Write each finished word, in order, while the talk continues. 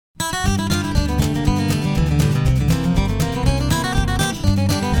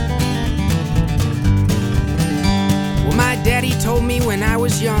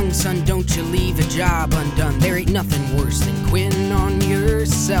was young, son, don't you leave a job undone. There ain't nothing worse than quitting on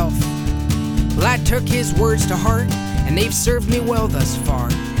yourself. Well, I took his words to heart, and they've served me well thus far.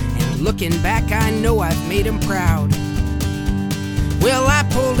 And looking back, I know I've made him proud. Well, I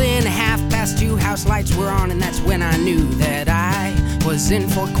pulled in 2:30, house lights were on, and that's when I knew that I was in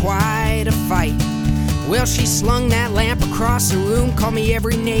for quite a fight. Well, she slung that lamp across the room, called me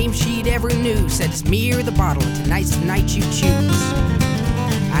every name she'd ever knew, said it's me or the bottle, and tonight's the night you choose.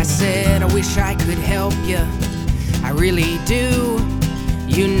 I said, I wish I could help you, I really do.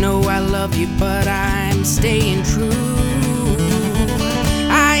 You know I love you, but I'm staying true.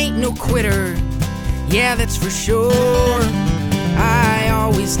 I ain't no quitter, yeah, that's for sure. I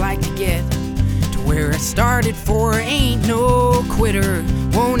always like to get to where I started for. Ain't no quitter,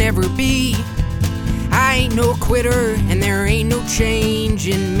 won't ever be. I ain't no quitter, and there ain't no change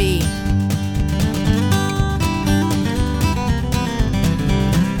in me.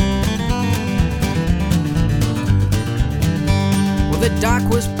 Well, the doc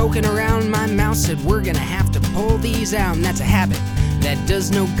was poking around my mouth, said we're gonna have to pull these out, and that's a habit that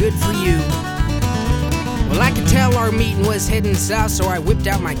does no good for you. Well, I could tell our meeting was heading south, so I whipped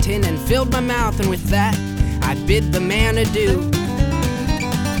out my tin and filled my mouth, and with that, I bid the man adieu.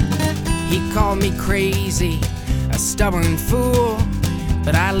 He called me crazy, a stubborn fool,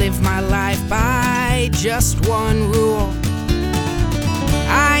 but I live my life by just one rule.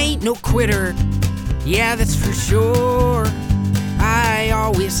 I ain't no quitter, yeah, that's for sure. I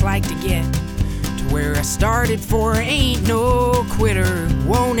always like to get to where I started for. Ain't no quitter,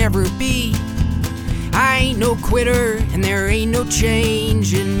 won't ever be. I ain't no quitter, and there ain't no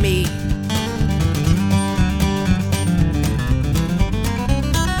change in me.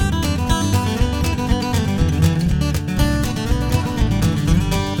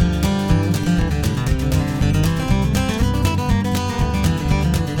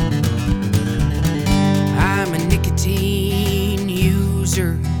 I'm a nicotine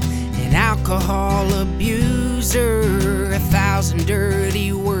user, an alcohol abuser. 1,000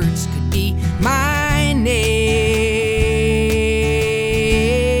 dirty words could be my name.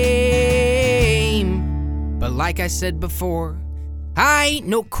 But like I said before, I ain't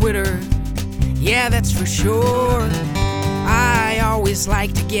no quitter, yeah, that's for sure. I always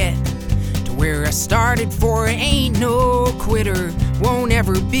like to get to where I started for. Ain't no quitter, won't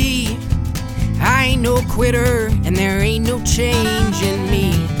ever be. I ain't no quitter, and there ain't no change in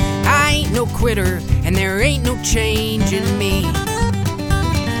me. I ain't no quitter, and there ain't no change in me.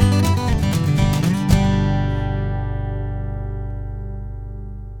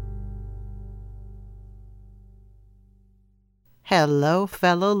 Hello,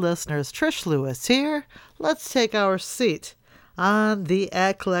 fellow listeners. Trish Lewis here. Let's take our seat on the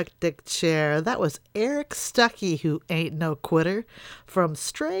Eclectic chair. That was Eric Stuckey, who ain't no quitter, from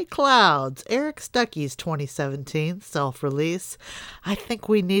Stray Clouds, Eric Stuckey's 2017 self-release. I think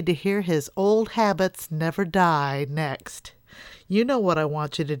we need to hear his Old Habits Never Die next. You know what I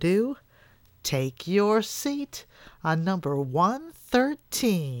want you to do? Take your seat on number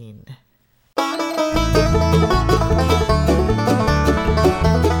 113.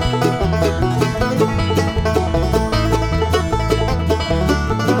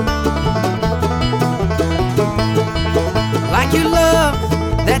 Like your love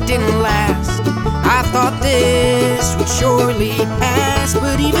that didn't last, I thought this would surely pass.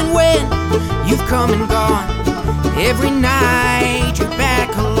 But even when you've come and gone, every night you're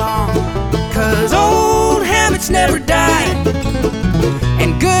back along. 'Cause old habits never die,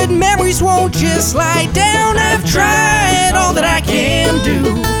 and good memories won't just lie down. I've tried all that I can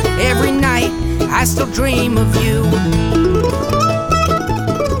do. Every night I still dream of you.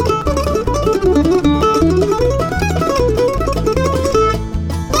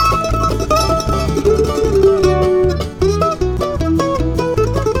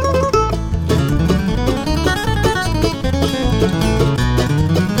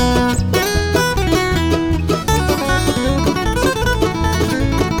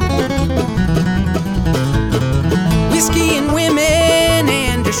 Whiskey and women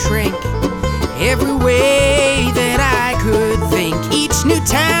and a shrink, every way that I could think. Each new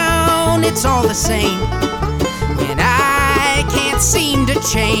town, it's all the same, and I can't seem to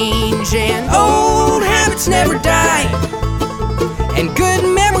change. And old habits never die, and good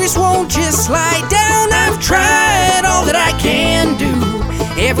memories won't just lie down. I've tried all that I can do.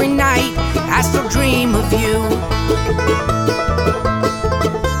 Every night I still dream of you.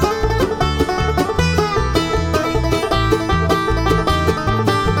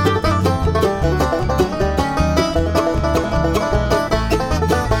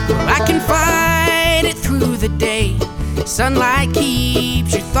 Sunlight keeps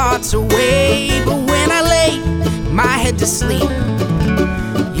drifts away. But when I lay my head to sleep,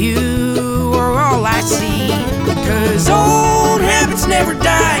 you are all I see. 'Cause old habits never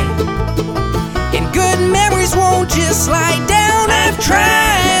die, and good memories won't just slide down. I've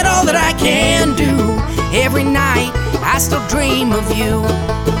tried all that I can do. Every night I still dream of you.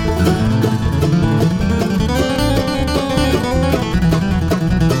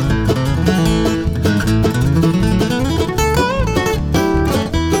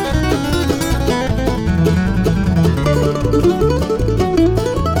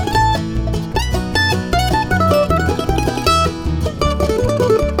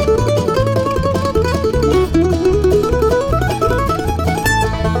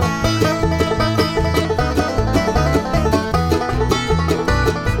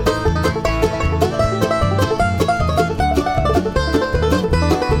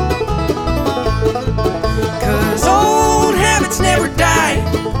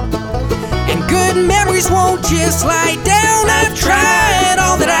 Won't just slide down. I've tried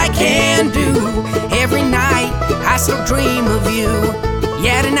all that I can do. Every night I still dream of you.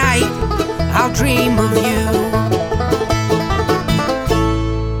 Yeah, tonight I'll dream of you.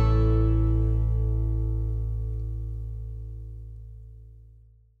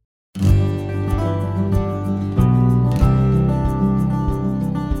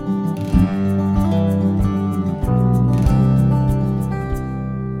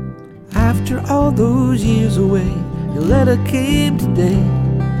 After all those years away, your letter came today.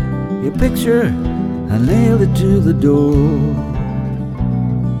 Your picture, I nailed it to the door.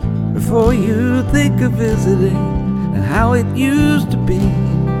 Before you think of visiting and how it used to be,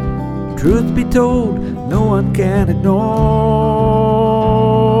 truth be told, no one can ignore.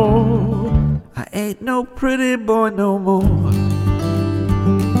 I ain't no pretty boy no more.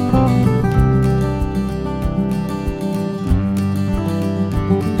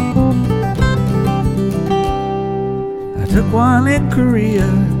 Took one in Korea,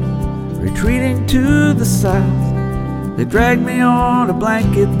 retreating to the south. They dragged me on a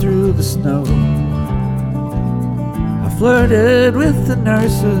blanket through the snow. I flirted with the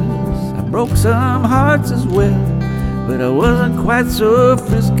nurses, I broke some hearts as well, but I wasn't quite so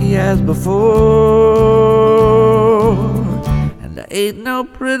frisky as before. And I ain't no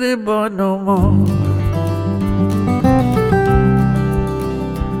pretty boy no more.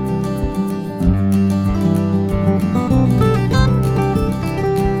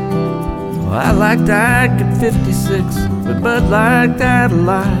 I liked Ike in '56, but Bud liked that a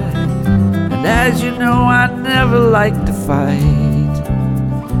lot. And as you know, I never liked to fight.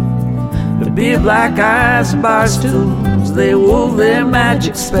 The beer, black eyes, and bar stools, they wove their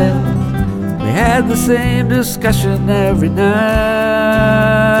magic spell. We had the same discussion every night.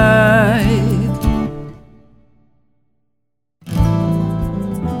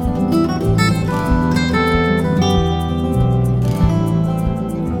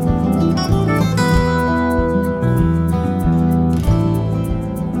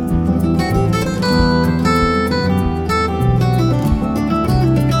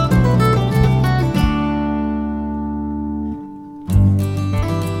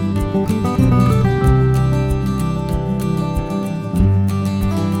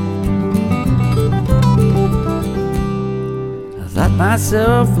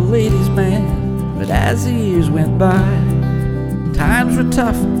 Myself a ladies' man, but as the years went by, times were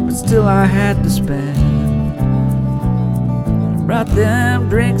tough, but still I had to spend. Brought them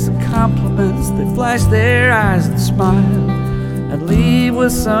drinks and compliments, they flashed their eyes and smiled. I'd leave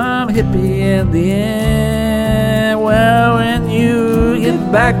with some hippie in the end. Well, when you get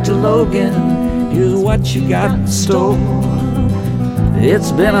back to Logan, here's what you got in store.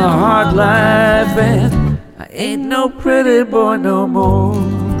 It's been a hard life and I ain't no pretty boy no more.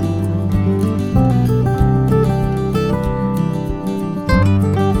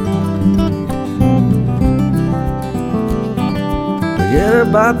 Forget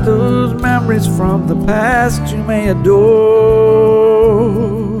about those memories from the past you may adore.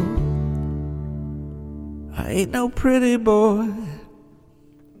 I ain't no pretty boy.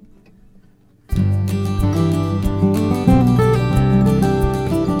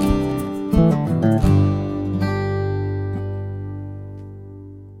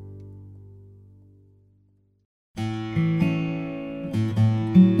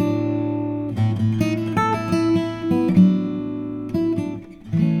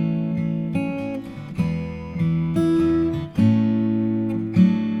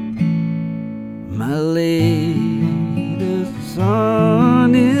 My latest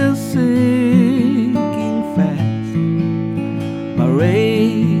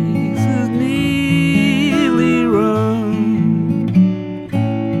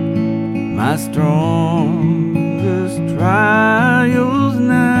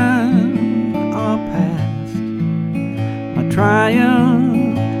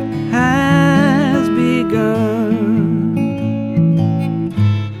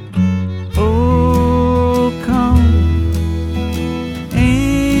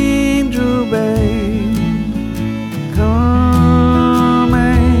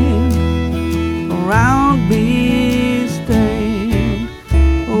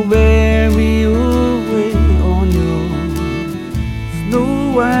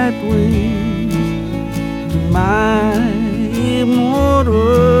white wings to my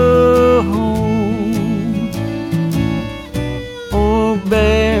immortal home. Oh,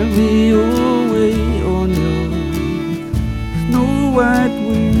 bear me away on your snow white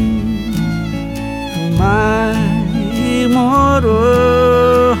wings to my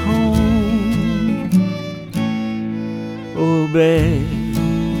immortal home. Oh, bear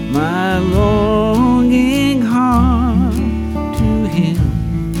my longing heart to him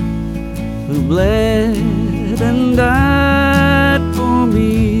who bled and died for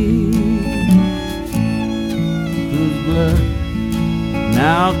me, whose blood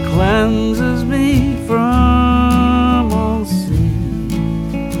now cleanses me from all sin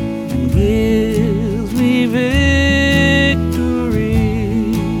and gives me victory.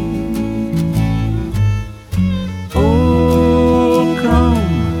 Oh, come,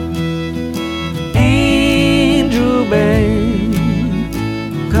 angel band,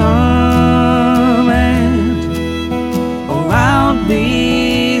 come and around me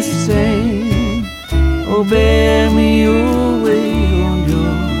sing. Oh, bear me away on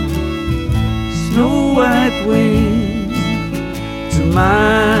your snow white wings to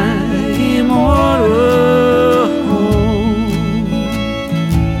my immortal home.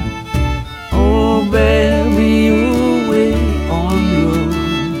 Oh, bear me away on your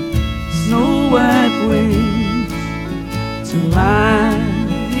snow white wings to my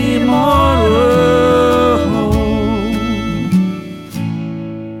immortal home.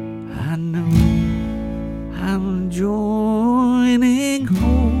 I know I'm joining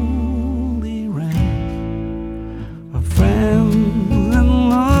holy ranks of friends and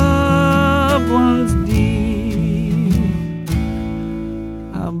loved ones dear.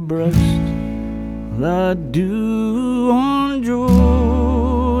 I brushed the dew on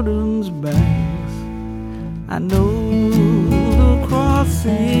Jordan's banks. I know the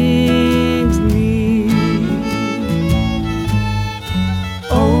crossing's near.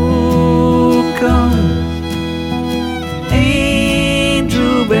 Oh, come,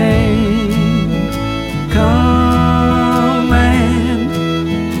 angel band, come and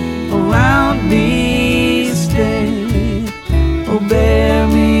around me stand. Oh, bear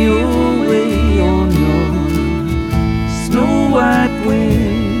me away on your snow white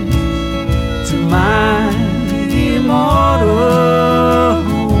wings to my immortal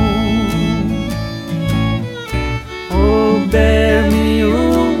home. Oh, bear me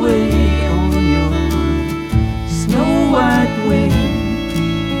away on your snow white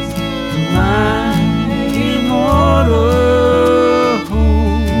wings to my immortal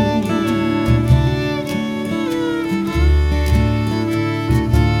home.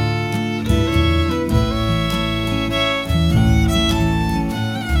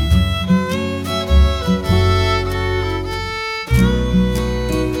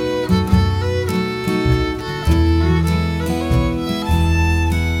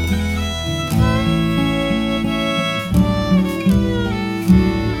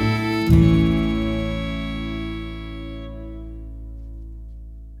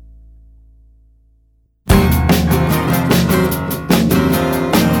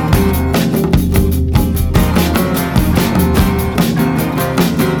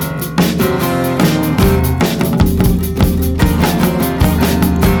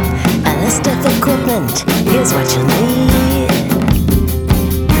 A list of equipment, here's what you need.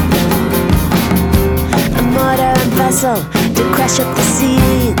 A mortar and pestle to crush up the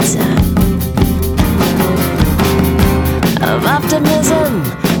seeds of optimism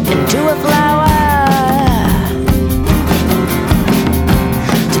into a flower,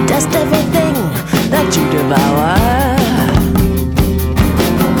 to dust everything that you devour.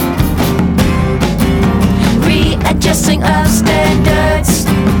 Readjusting of standards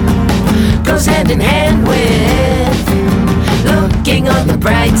goes hand in hand with looking on the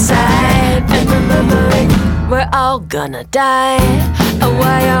bright side and remembering we're all gonna die. A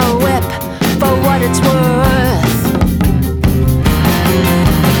wire whip for what it's worth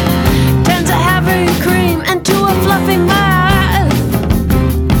turns a heavy cream into a fluffy mouth.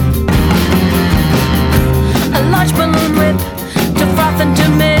 A large balloon whip to froth and to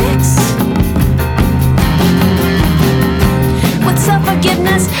mix with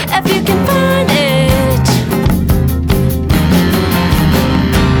self-forgiveness if you can find it.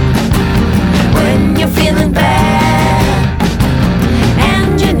 When you're feeling bad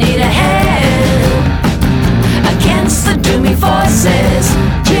and you need a hand against the doomy forces,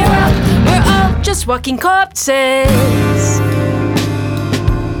 cheer up, we're all just walking corpses.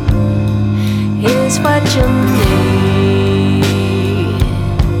 Here's what you need.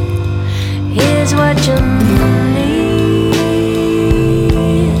 Here's what you need.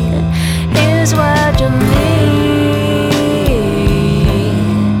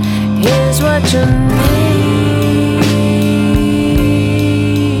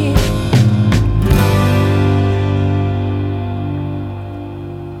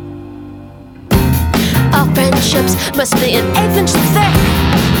 friendships must be an eighth-inch thick.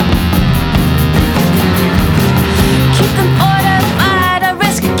 Keep them ordered by the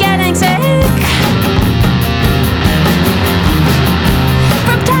risk of getting sick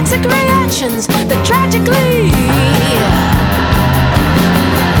from toxic reactions that tragically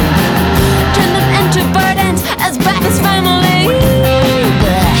turn them into burdens as bad as family.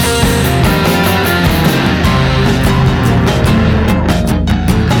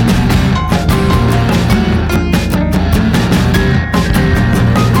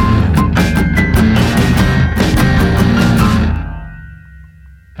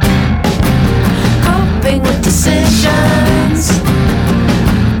 Decisions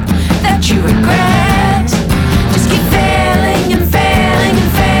that you regret. Just keep failing and failing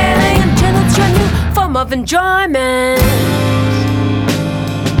and failing until it's your new form of enjoyment.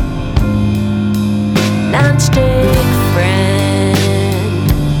 Non-stick friends,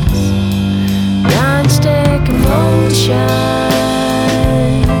 non-stick emotions,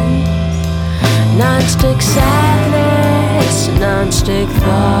 non-stick sadness, non-stick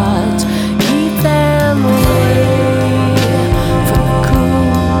thoughts. Keep them away from the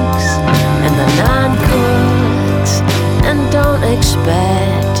cooks and the non-cooks, and don't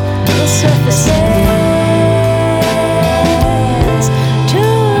expect the surfaces to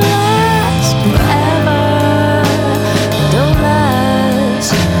last forever. Don't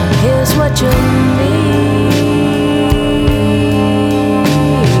last. Here's what you need: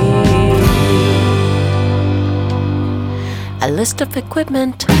 a list of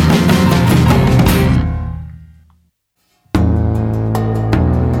equipment.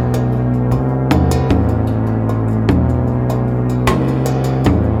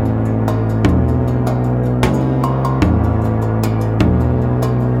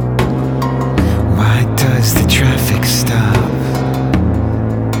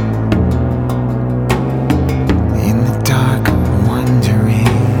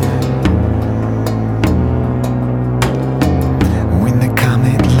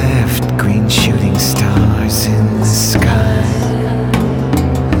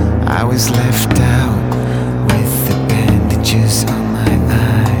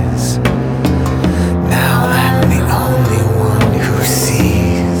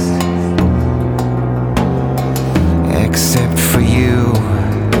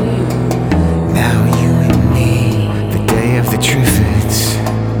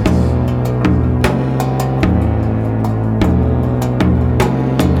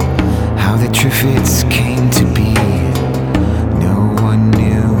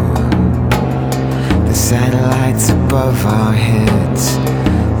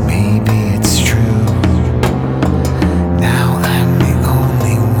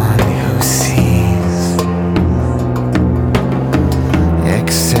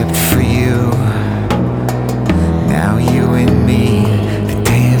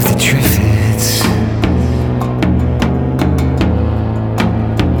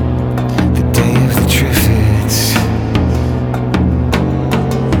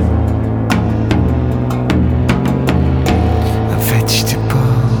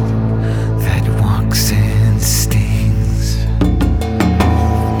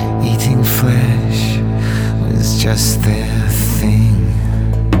 Just their thing.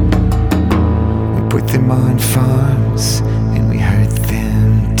 We put them on farms and we heard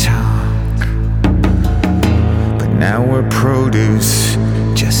them talk. But now we're produce.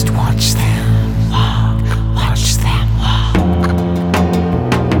 Just watch them walk, watch them walk.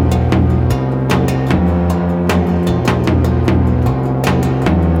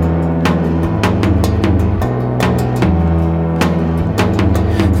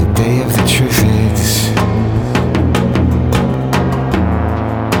 The day of the Triffids.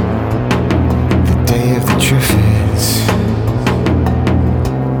 Triffids.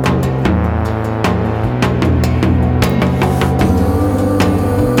 Ooh.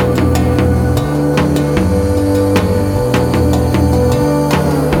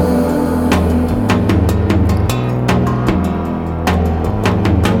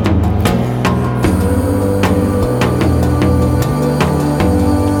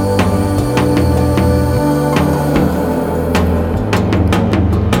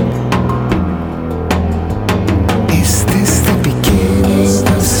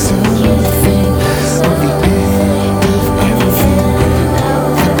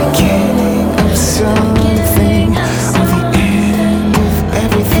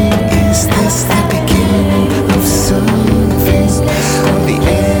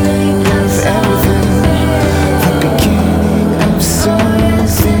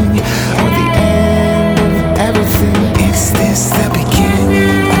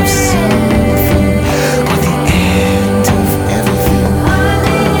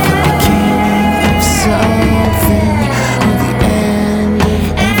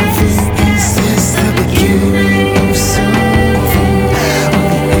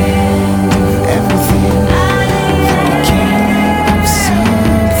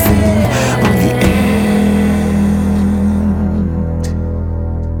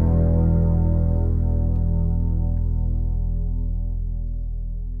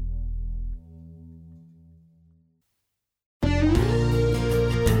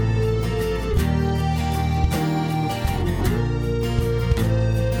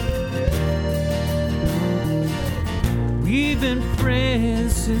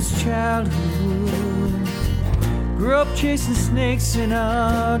 since childhood. Grew up chasing snakes in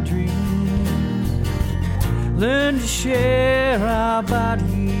our dreams. Learned to share our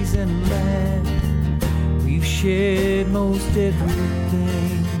bodies and laugh. We've shared most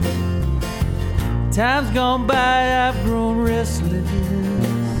everything. Time's gone by, I've grown restless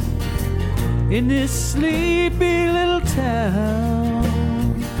in this sleepy little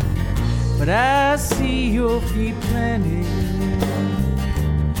town. But I see your feet planted,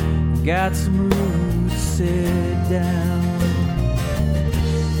 got some roots set down.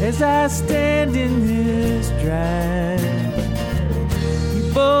 As I stand in this drive, you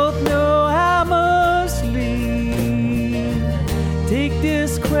both know I must leave. Take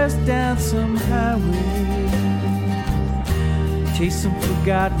this quest down some highway, chase some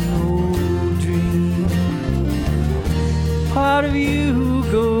forgotten old dream. Part of you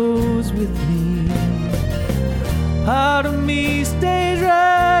goes with me, part of me stays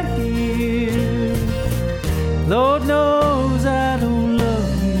right here. Lord knows I don't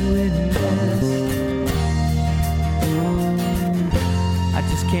love you any less. I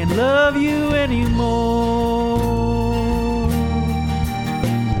just can't love you anymore.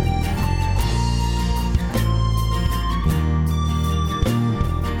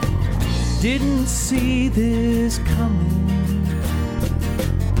 Didn't see this coming,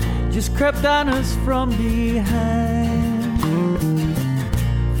 just crept on us from behind.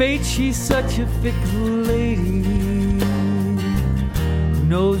 Fate, she's such a fickle lady, who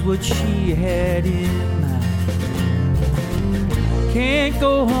knows what she had in mind. Can't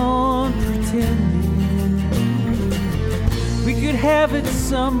go on pretending we could have it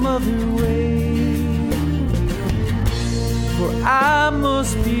some other way, for I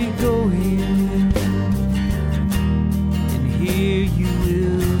must be going, and here you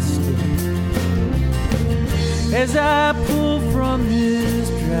will stay. As I pull from this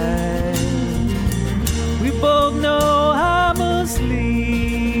drive, we both know I must leave.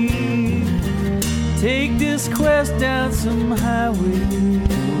 Take this quest down some highway,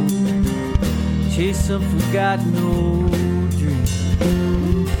 chase some forgotten old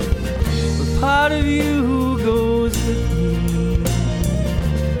dream. But part of you goes with me,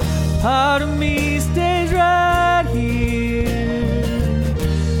 part of me stays right here.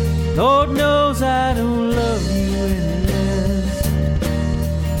 Lord knows I don't love you any less,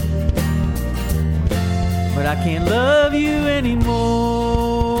 but I can't love you anymore.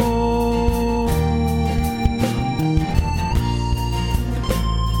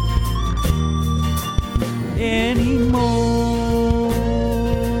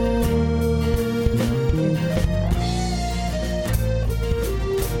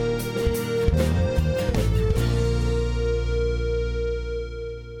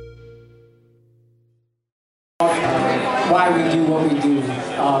 Why we do what we do,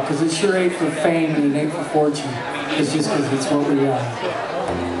 because it sure ain't for fame and it ain't for fortune. It's just because it's what we are.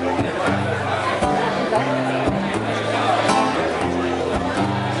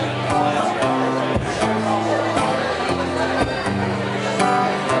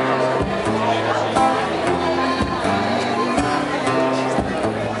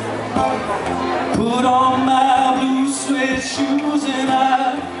 Put on my blue suede shoes and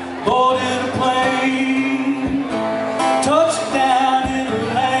I boarded a plane. Touched down in the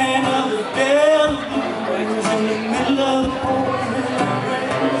land of the dead, blues in the middle of the pouring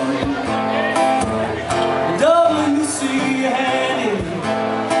rain. W.C. Handy,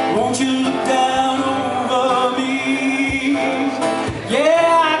 won't you look down over me? Yeah,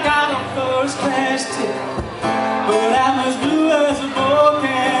 I got a first class ticket, but I'm as blue as a boy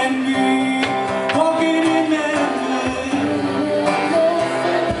can be.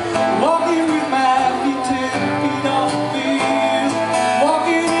 Walking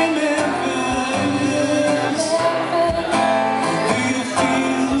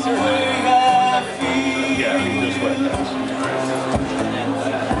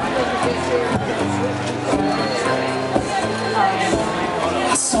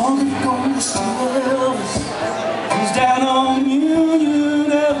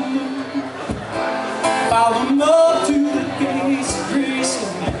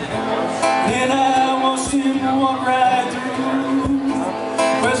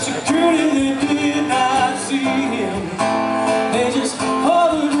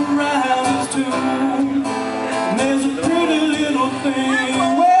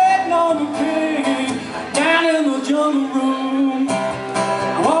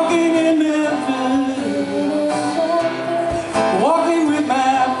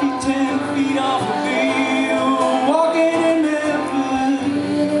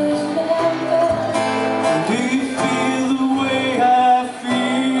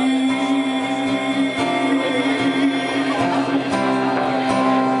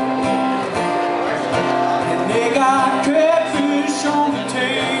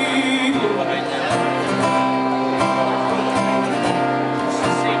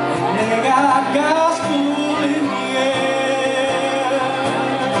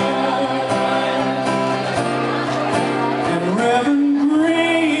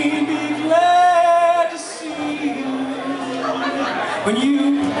when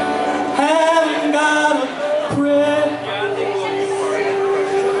you haven't got a prayer.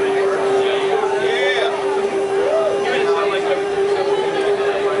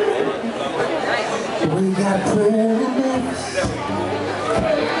 When you got a prayer in Memphis.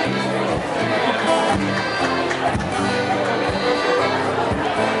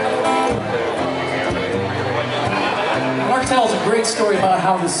 Mark tells a great story about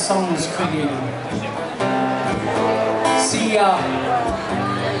how this song was created. See, he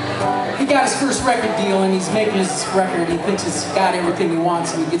got his first record deal and he's making his record. He thinks it's got everything he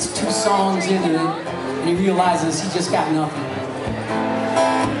wants, and he gets 2 songs into it and he realizes he just got nothing.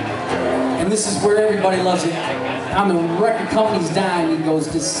 And this is where everybody loves it. On the record company's dime, he goes,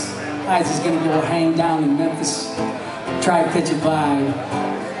 decides he's going to go hang down in Memphis, try to catch a vibe.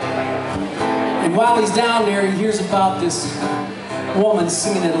 And while he's down there, he hears about this woman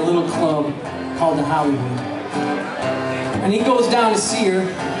singing at a little club called the Hollywood. And he goes down to see her,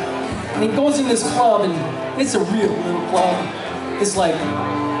 and he goes in this club, and it's a real little club. It's like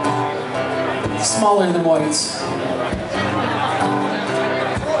smaller than White's.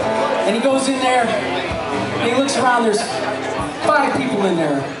 And he goes in there, and he looks around, there's 5 people in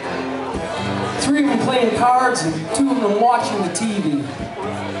there. 3 of them playing cards, and 2 of them watching the TV.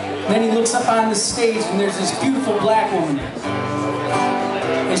 Then he looks up on the stage and there's this beautiful black woman.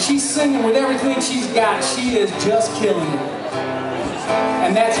 And she's singing with everything she's got. She is just killing it.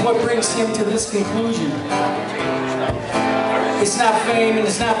 And that's what brings him to this conclusion. It's not fame and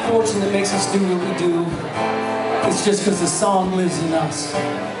it's not fortune that makes us do what we do. It's just because the song lives in us.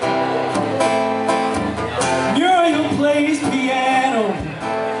 Muriel plays piano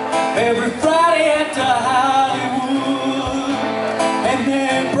every Friday at the Hollywood. And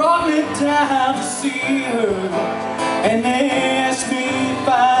they brought me down to see her, and they asked me if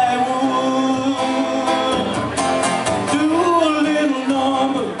I would do a little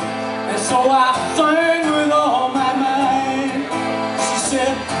number, and so I sang with all my mind. She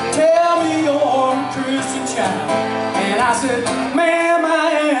said, tell me you're a Christian child, and I said, ma'am, I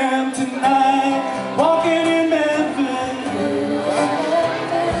am tonight, walking in Memphis,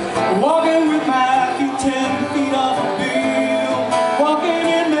 walking with my feet 10 feet off a bill. Walking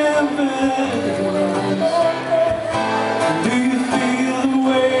in Memphis, do you feel the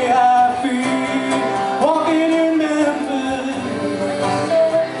way I feel? Walking in Memphis,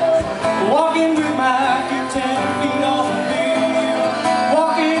 walking with my feet 10 feet off the bill.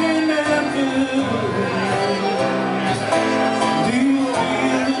 Walking in Memphis, do you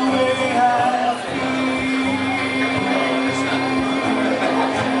feel the way I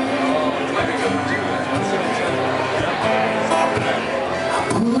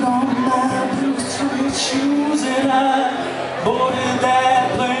put on my blue suede shoes and I boarded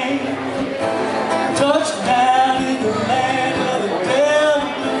that plane. Touched down in the land of the Delta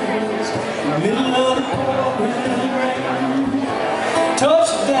Blues, in the middle of the pouring rain.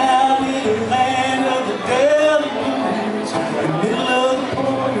 Touched down in the land of the Delta Blues, in the middle of the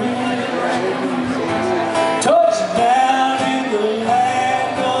pouring rain. Touched down in the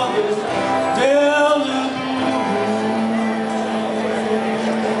land of the Delta Blues.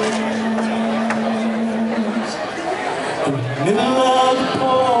 Middle of the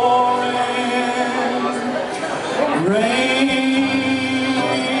pouring rain.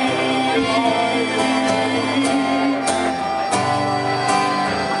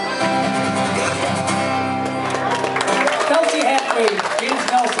 Kelsey Hathaway, James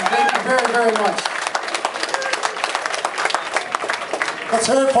Nelson, thank you very, very much. Let's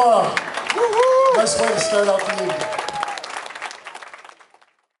hear it for him. Nice way to start out the evening.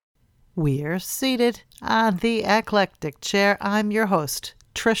 We're seated on the Eclectic Chair. I'm your host,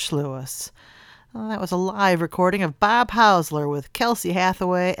 Trish Lewis. Well, that was a live recording of Bob Hausler with Kelsey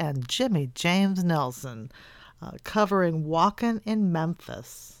Hathaway and Jimmy James Nelson covering Walkin' in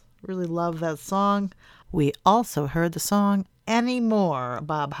Memphis. Really love that song. We also heard the song Anymore,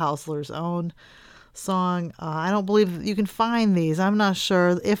 Bob Hausler's own song. I don't believe you can find these. I'm not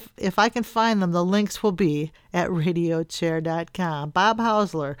sure. If I can find them, the links will be at radiochair.com. Bob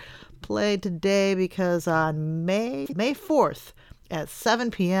Hausler played today because on May 4th at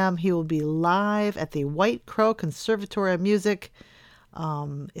 7 p.m. he will be live at the White Crow Conservatory of Music.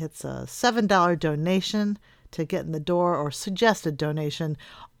 It's a $7 donation to get in the door, or suggested donation,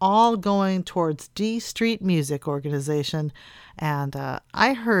 all going towards D Street Music Organization. And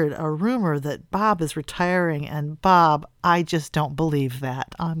I heard a rumor that Bob is retiring, and Bob, I just don't believe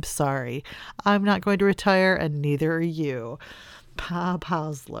that. I'm sorry. I'm not going to retire, and neither are you. Bob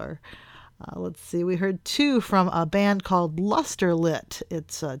Hausler. Let's see, we heard 2 from a band called Luster Lit.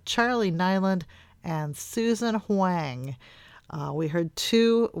 It's Charlie Nyland and Susan Huang. We heard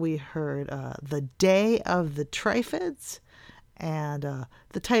two. We heard The Day of the Triffids and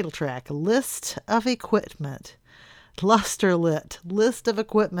the title track, List of Equipment. Lusterlit, List of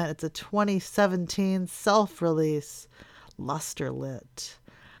Equipment. It's a 2017 self-release. Lusterlit.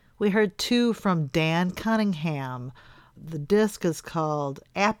 We heard two from Dan Cunningham. The disc is called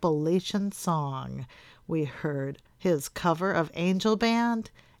Appalachian Song. We heard his cover of Angel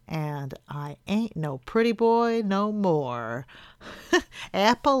Band and I Ain't No Pretty Boy No More.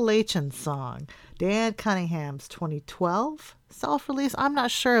 Appalachian Song. Dan Cunningham's 2012 self-release. I'm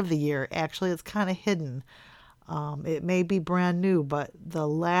not sure of the year. Actually, it's kind of hidden. It may be brand new, but the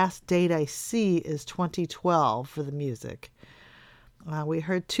last date I see is 2012 for the music. We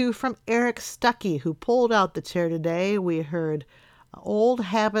heard two from Eric Stuckey, who pulled out the chair today. We heard Old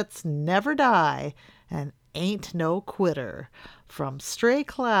Habits Never Die and Ain't No Quitter from Stray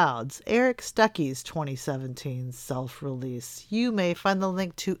Clouds, Eric Stuckey's 2017 self-release. You may find the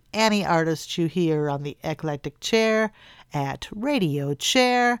link to any artist you hear on the Eclectic Chair at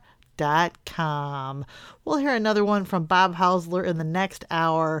radiochair.com. We'll hear another one from Bob Hausler in the next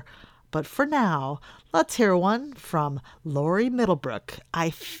hour, but for now, let's hear one from Laurie Middlebrook. I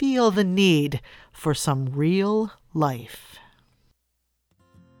feel the need for some real life.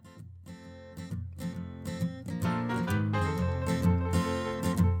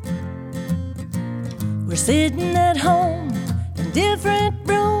 We're sitting at home in different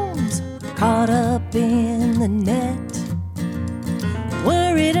rooms, caught up in the net,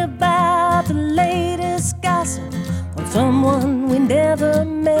 worried about the latest gossip on someone we never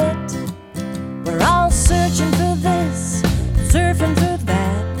met. We're all searching for this, surfing for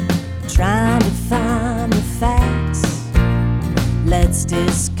that, trying to find the facts. Let's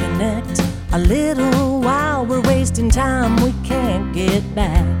disconnect a little while we're wasting time we can't get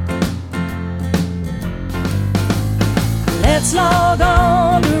back. Let's log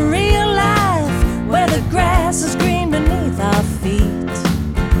on to real life, where the grass is green beneath our feet,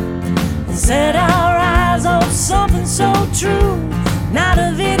 and set our eyes on something so true, not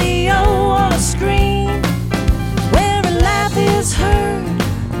a video on a screen, where a laugh is heard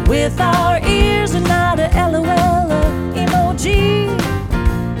with our ears and not a LOL or emoji.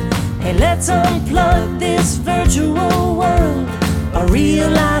 Hey, let's unplug this virtual world, a real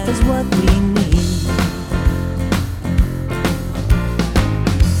life is what we need.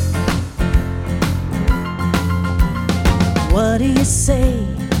 What do you say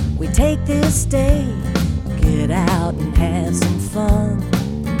we take this day, get out and have some fun?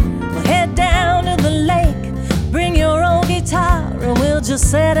 We'll head down to the lake, bring your own guitar, and we'll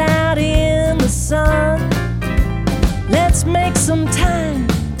just set out in the sun. Let's make some time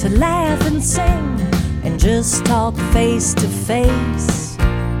to laugh and sing, and just talk face to face,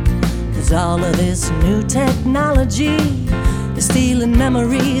 'cause all of this new technology is stealing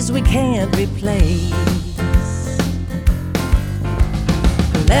memories we can't replace.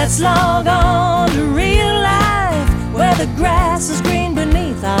 Let's log on to real life, where the grass is green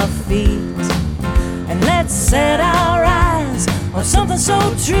beneath our feet, and let's set our eyes on something so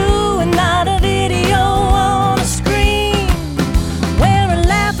true and not a video on a screen, where a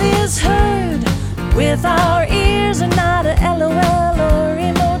laugh is heard with our ears and not a LOL or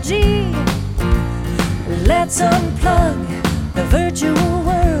emoji. Let's unplug the virtual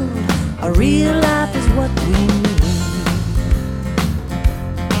world, a real life is what we need.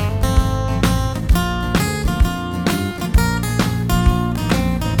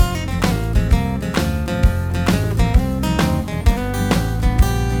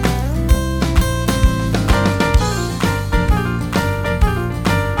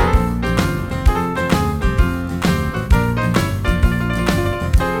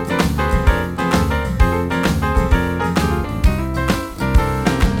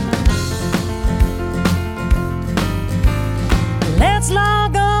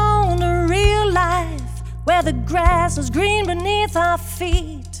 The grass is green beneath our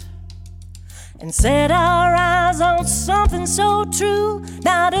feet, and set our eyes on something so true,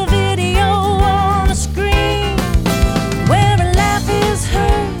 not a video on a screen, where a laugh is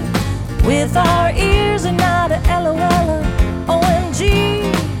heard with our ears and not a LOL or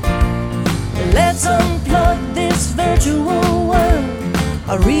OMG. Let's unplug this virtual world,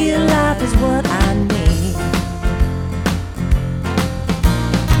 a real life is what I need.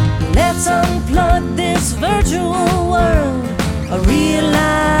 Let's unplug this virtual world, a real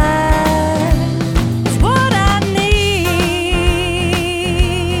life is what I need.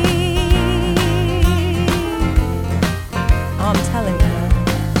 I'm telling you,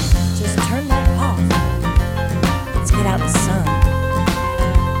 just turn that off. Let's get out in the sun.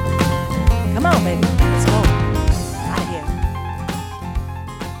 Come on, baby, let's go. Out of here.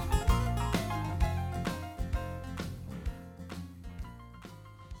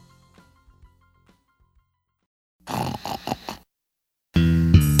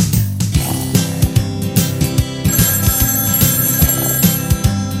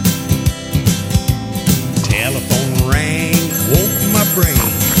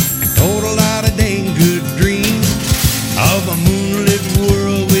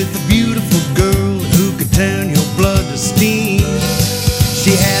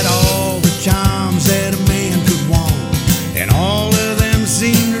 had all the charms that a man could want, and all of them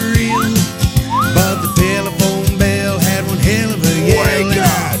seemed real. But the telephone bell had one hell of a yell, and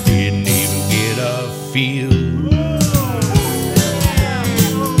I didn't even get a feel.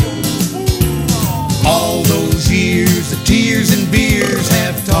 All those years of tears and beers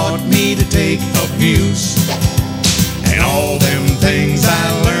have taught me to take abuse, and all them things I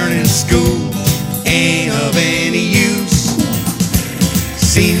learned in school ain't of any use.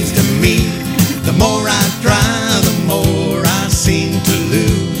 Seems to me, the more I try, the more I seem to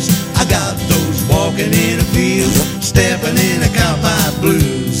lose. I got those walking in a field, stepping in a cowboy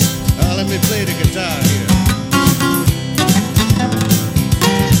blues. Let me play the guitar here.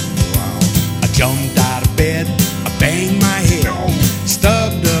 I jumped out of bed, I banged my head,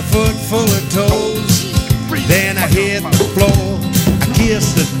 stubbed a foot full of toes. Then I hit the floor, I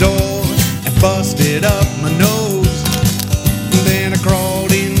kissed the door, and busted up my nose. Then I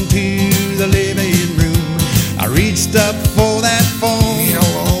crawled into the living room. I reached up for that phone,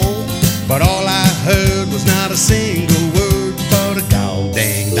 but all I heard was not a single word but a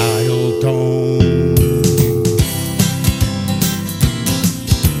goddamn dial tone.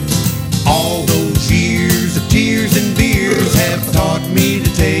 All those years of tears and beers have taught me to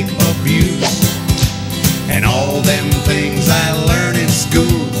take abuse, and all them things I learned in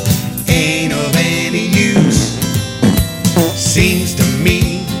school ain't of any use. Seems to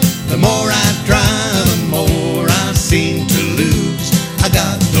me, the more I try, the more I seem to lose. I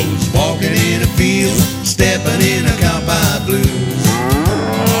got those walking in a field, stepping in a cowboy blues.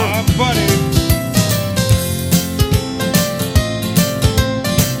 Oh, buddy.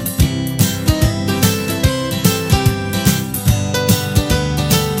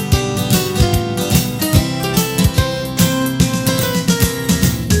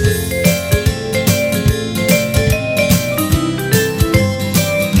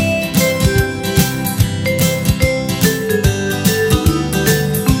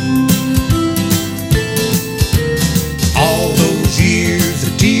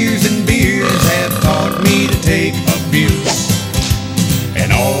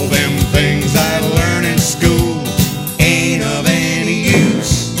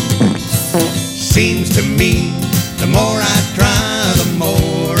 Seems to me, the more I try, the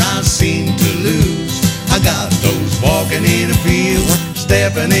more I seem to lose. I got those walking in a field,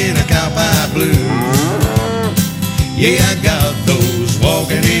 stepping in a cowboy blues. Yeah, I got those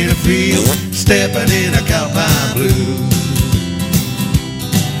walking in a field, stepping in a cowboy blues.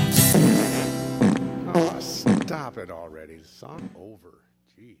 Oh, stop it already. Song over.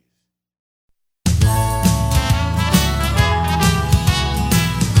 Jeez.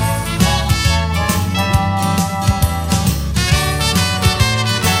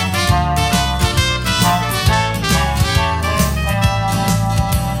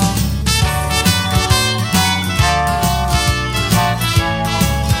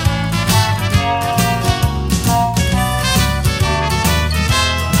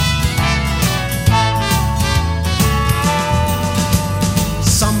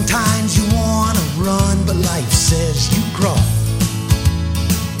 Says you crawl,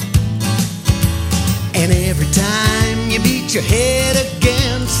 and every time you beat your head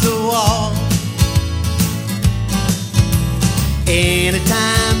against the wall,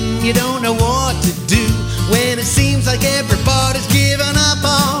 anytime you don't know what to do, when it seems like everybody's giving up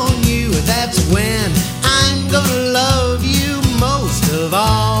on you, that's when I'm gonna love you most of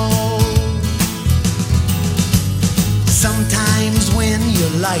all. Sometimes when your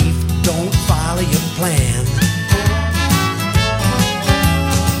life don't follow your plan,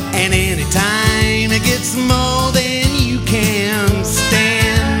 and anytime it gets more than you can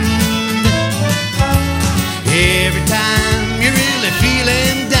stand, every time you're really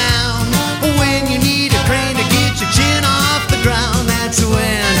feeling down, when you need a crane to get your chin off the ground, that's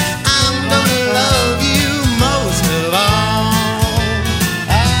when I'm gonna love you most of all.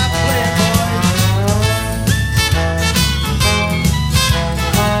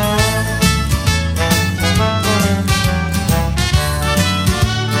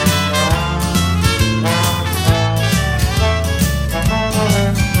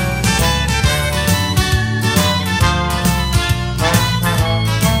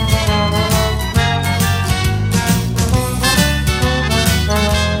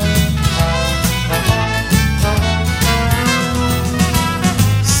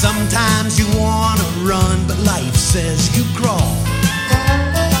 Sometimes you wanna run, but life says you crawl.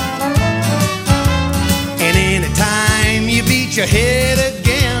 And anytime you beat your head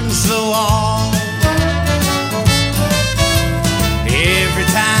against the wall, every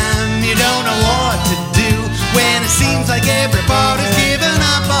time you don't know what to do, when it seems like everybody's giving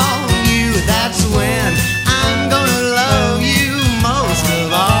up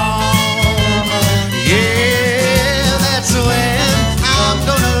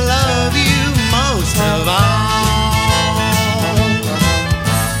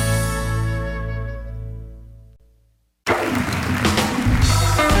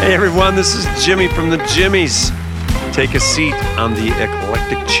Hey everyone, this is Jimmy from the Jimmies. Take a seat on the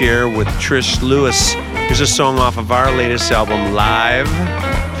eclectic chair with Trish Lewis. Here's a song off of our latest album, Live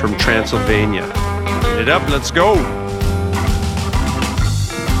from Transylvania. Get it up, let's go.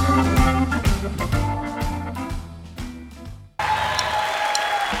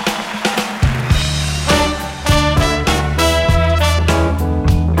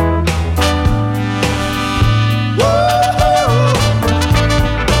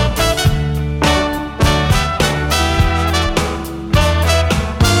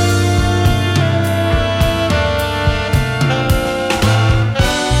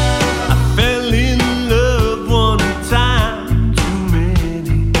 Fell in love one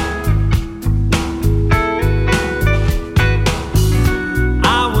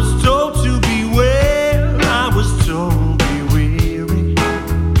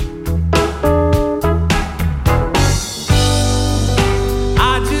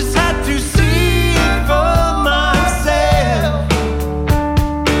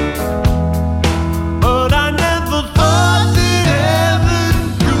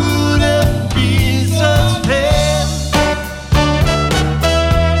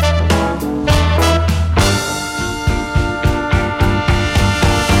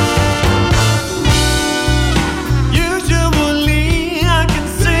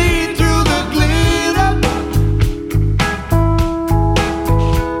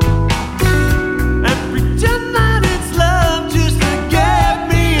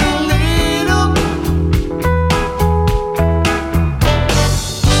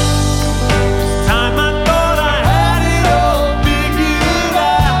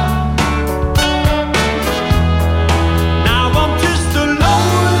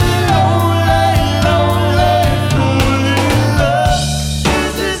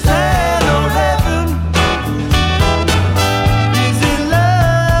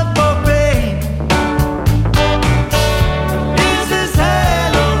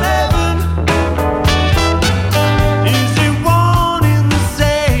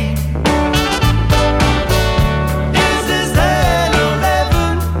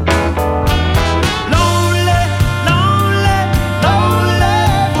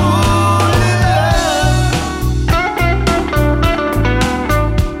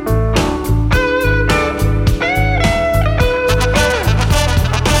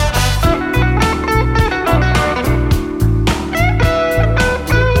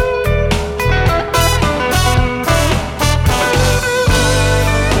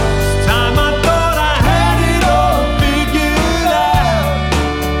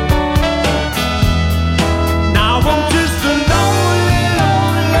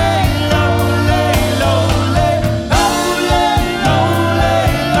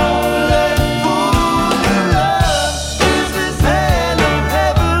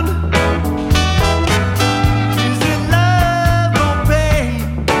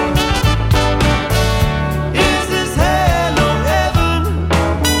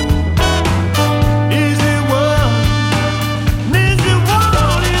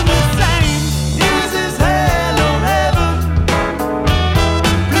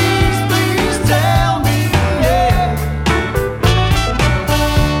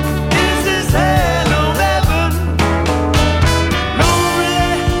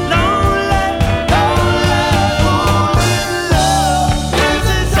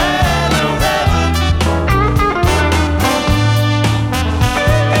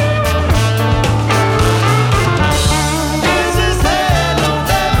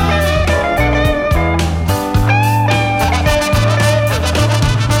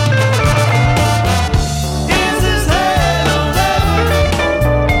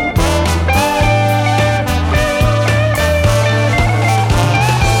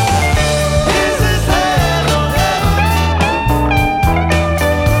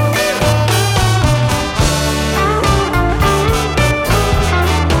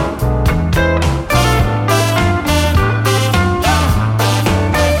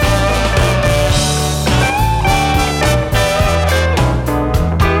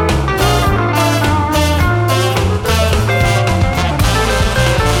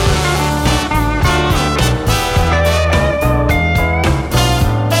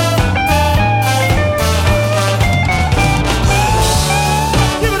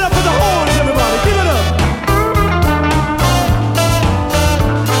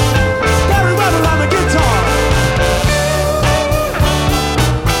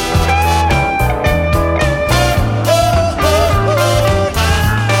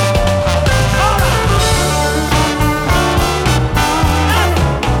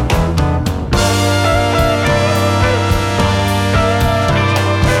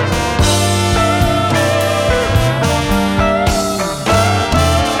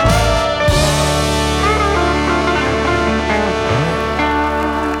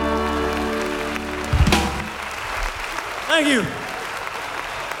Thank you.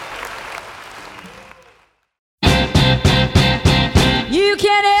 You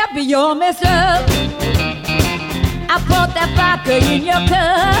can't help it, you're messed up. I put that vodka in your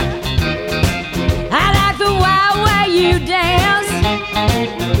cup. I like the wild way you dance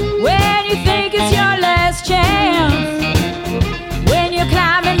when you think it's your last chance. When you're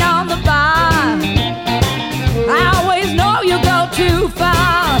climbing on the bar, I always know you go too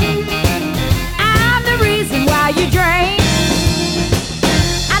far. I'm the reason why you drink.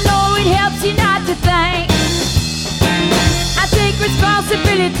 I know it helps you not to think. I take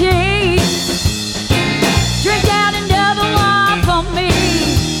responsibility. Drink down another one for me.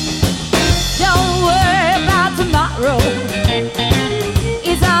 Don't worry about tomorrow.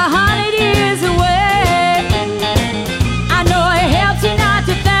 It's 100 years away. I know it helps you not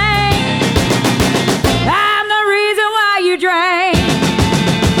to think. I'm the reason why you drank.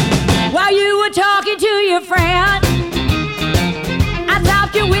 While you were talking to your friend, I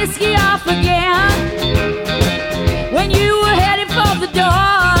topped your whiskey off again. When you were heading for the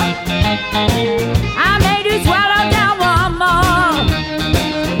door, I made you swallow down one more.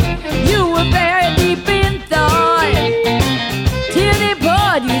 You were very deep in thought till they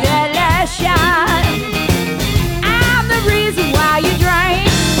poured you that last shot. I'm the reason why you drank.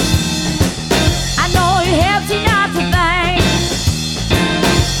 I know it helps you not to think.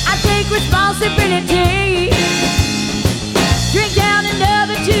 I take responsibility. Drink down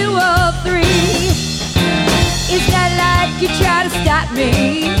another 2 or 3. It's not like you try to stop me.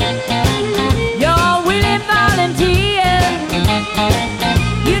 You're a willing volunteer.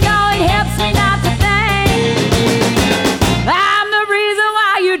 You know it helps me not to think. I'm the reason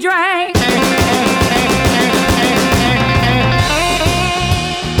why you drank.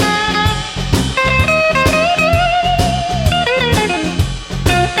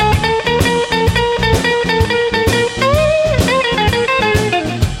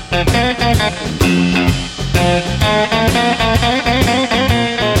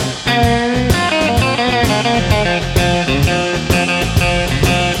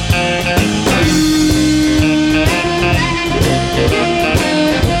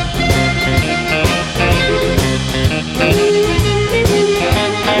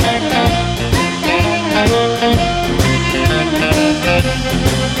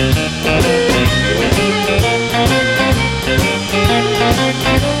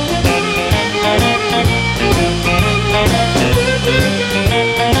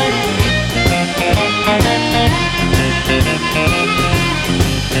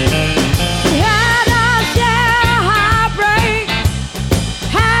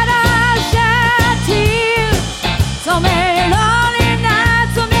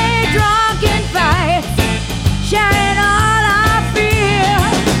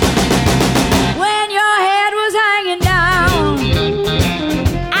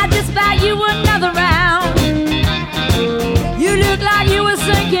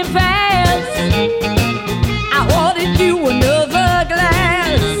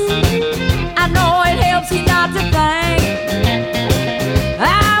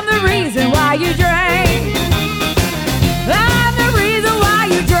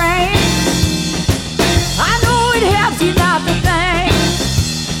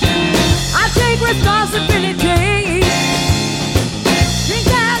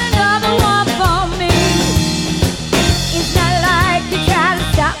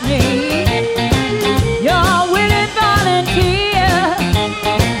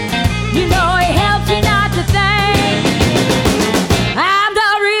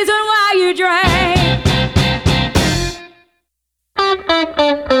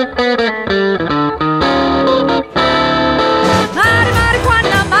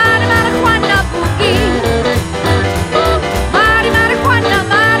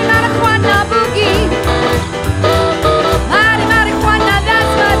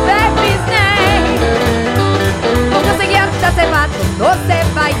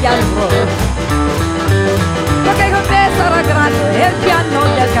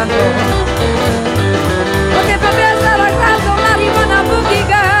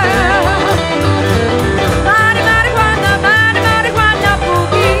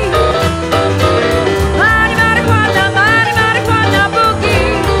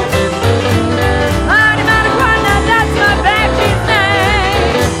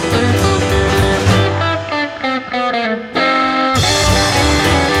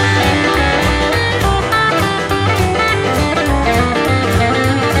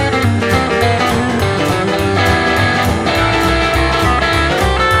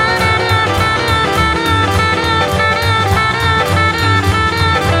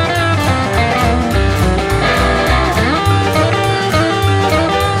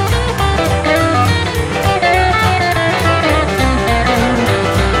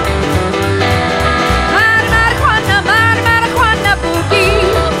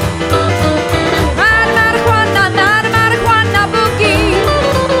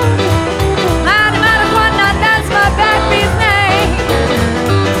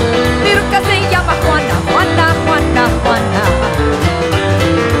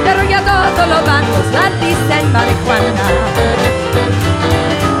 la dicen marihuana.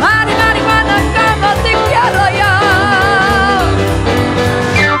 Marihuana, como te quiero yo.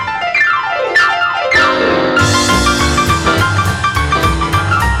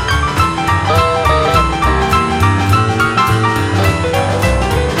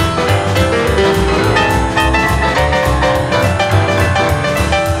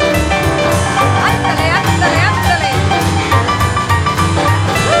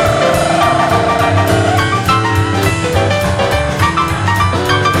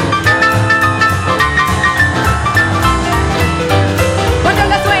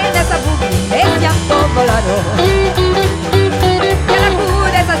 Que la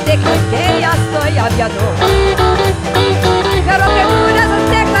cura esas teclas que ya estoy aviador. Pero que cura esas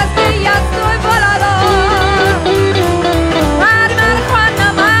teclas que ya estoy volador. Marijuana,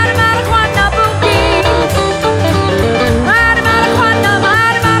 marijuana, boogie. Marijuana,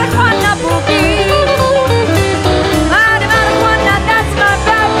 marijuana, boogie. Marijuana, that's my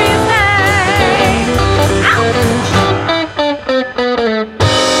baby's name.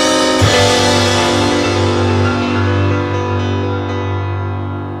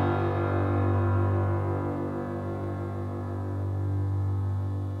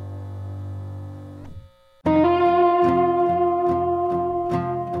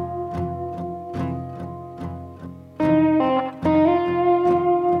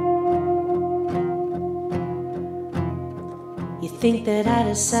 Think that out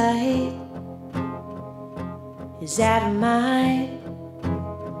of sight is out of mind.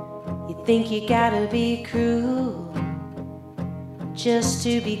 You think you gotta be cruel just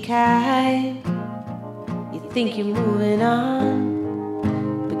to be kind. You think you're moving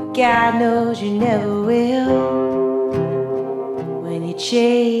on, but God knows you never will. When you're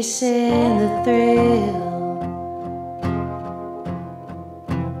chasing the thrill,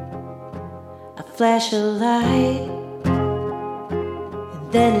 a flash of light,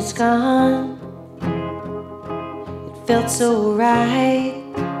 then it's gone. It felt so right,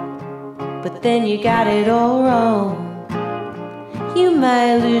 but then you got it all wrong. You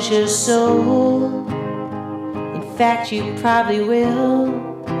might lose your soul. In fact, you probably will.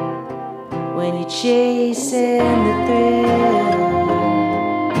 When you're chasing the thrill,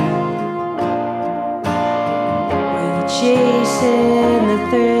 when you're chasing the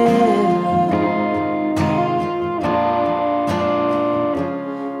thrill.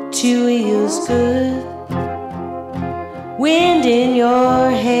 Two wheels good, wind in your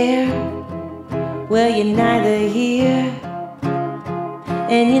hair. Well, you're neither here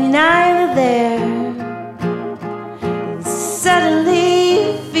and you're neither there. And suddenly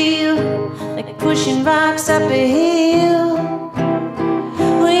you feel like pushing rocks up a hill.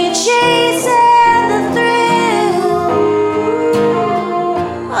 When you're chasing the thrill,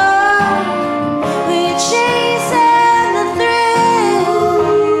 oh, when you're chasing the thrill.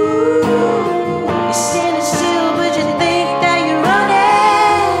 You're standing still, but you think that you're running.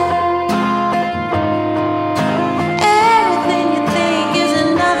 Everything you think is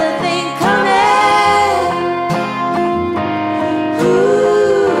another thing coming.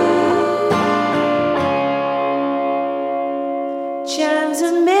 Ooh. Chimes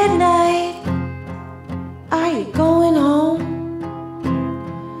of midnight. Are you going home?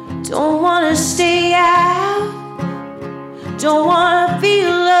 Don't wanna stay out. Don't wanna be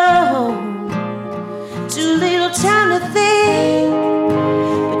alone. Too little time to think,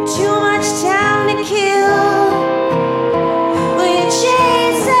 but too much time to kill. When you're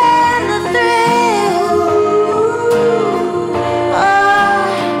chasing the thrill, oh,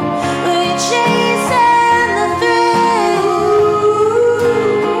 when you're chasing the thrill.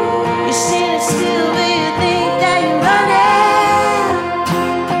 You're standing still, but you think that you're running.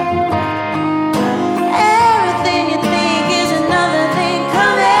 Everything you think is another thing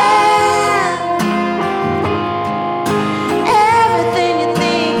coming. Everything you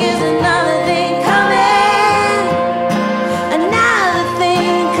think is another thing coming. Another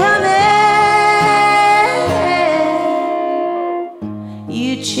thing coming.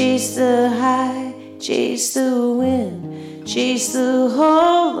 You chase the high, chase the wind, chase the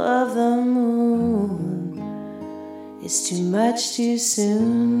whole of the moon. It's too much too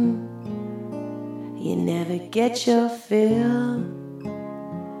soon. You never get your fill.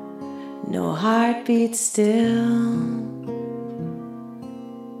 No heartbeat still.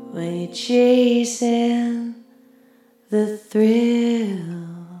 When you're chasing the thrill.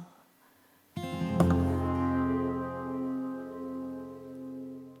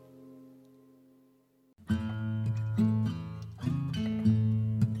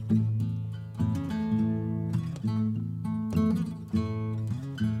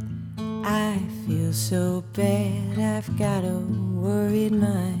 I feel so bad, I've got a worried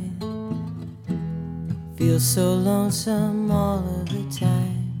mind. Feel so lonesome all of the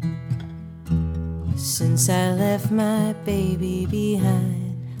time. Since I left my baby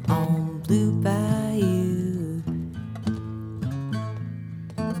behind on Blue Bayou.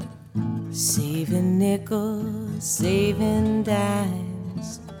 Saving nickels, saving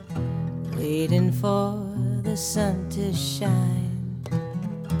dimes, waiting for the sun to shine.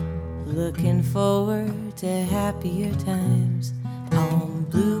 Looking forward to happier times on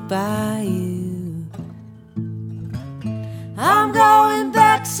Blue Bayou. I'm going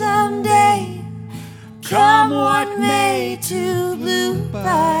back someday, come what may, to Blue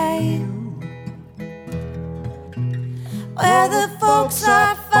Bayou, where the folks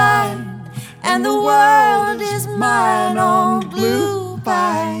are fine and the world is mine on Blue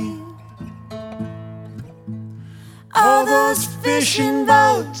Bayou. All those fishing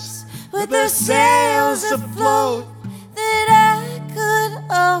boats with their sails afloat that I could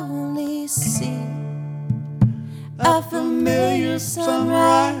only see. A familiar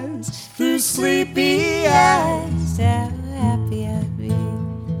sunrise through sleepy eyes. How happy I'd be.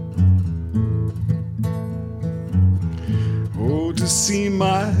 Oh, to see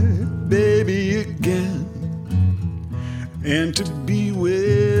my baby again, and to be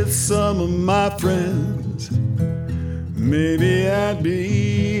with some of my friends. Maybe I'd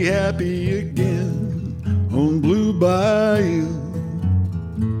be happy again on Blue Bayou.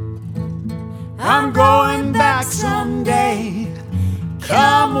 I'm going back someday,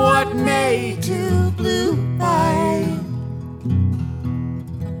 come what may, to Blue Bayou,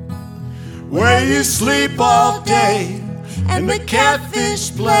 where you sleep all day and the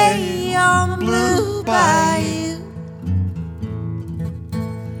catfish play on Blue Bayou.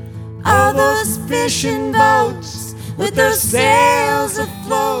 All those fishing boats with their sails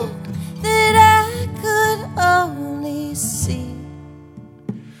afloat that I could only see.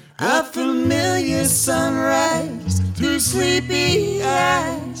 A familiar sunrise through sleepy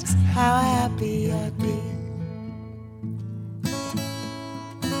eyes. How happy I'd be.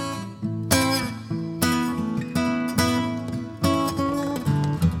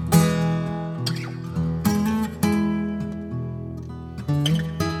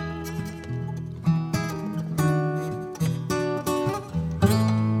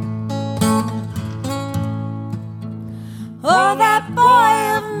 Oh, that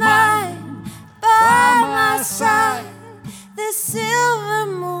boy of mine by my side, the silver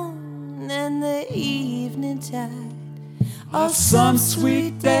moon and the evening tide of some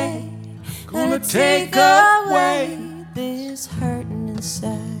sweet day, gonna take away this hurting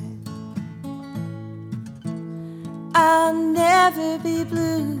inside. I'll never be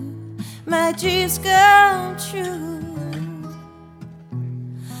blue, my dreams come true.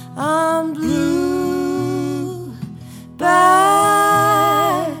 I'm blue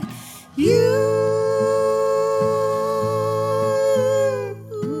by you.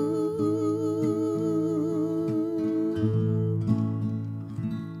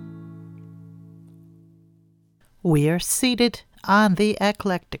 We are seated on the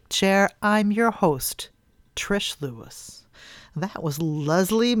Eclectic Chair. I'm your host, Trish Lewis. That was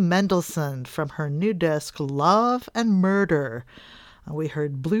Leslie Mendelsohn from her new disc, Love and Murder. We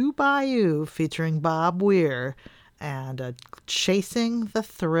heard Blue Bayou featuring Bob Weir and Chasing the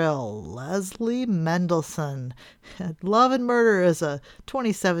Thrill, Leslie Mendelsohn. Love and Murder is a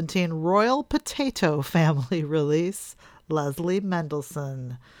 2017 Royal Potato Family release. Leslie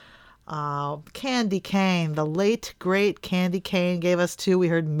Mendelsohn. Candy Cane, the late great Candy Cane gave us two. We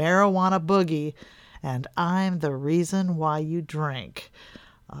heard Marijuana Boogie and I'm the Reason Why You Drink.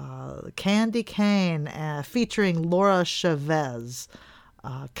 Candy Cane featuring Laura Chavez.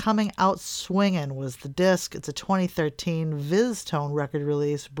 Coming Out Swingin' was the disc. It's a 2013 VizTone record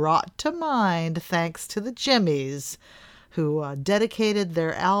release brought to mind thanks to the Jimmies, who dedicated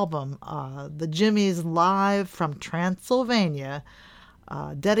their album, The Jimmies Live from Transylvania,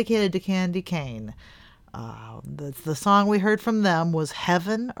 dedicated to Candy Cane. The song we heard from them was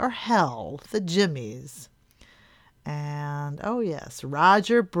Heaven or Hell, the Jimmies. And, oh yes,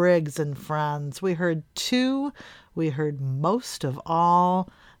 Roger Briggs and Friends. We heard two. We heard Most of All.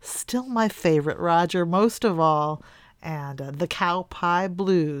 Still my favorite, Roger, Most of All. And The Cow Pie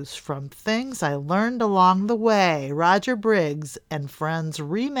Blues from Things I Learned Along the Way. Roger Briggs and Friends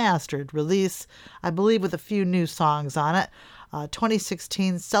remastered release, I believe with a few new songs on it.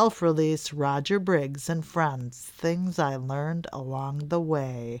 2016 self-release, Roger Briggs and Friends, Things I Learned Along the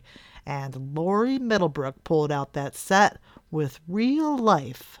Way. And Lori Middlebrook pulled out that set with Real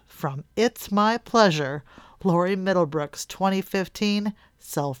Life from It's My Pleasure. Lori Middlebrooks 2015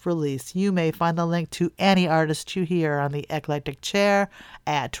 self-release. You may find the link to any artist you hear on the Eclectic Chair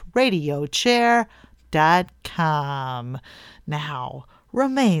at radiochair.com. Now,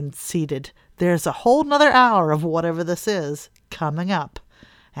 remain seated. There's a whole nother hour of whatever this is coming up.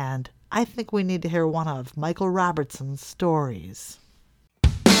 And I think we need to hear one of Michael Robertson's stories.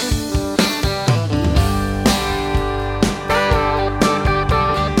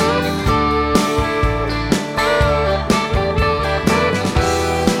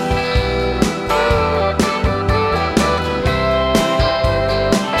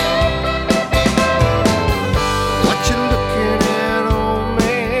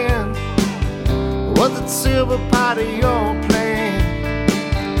 Silver part of your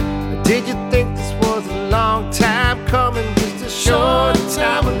plan? Did you think this was a long time coming, just a short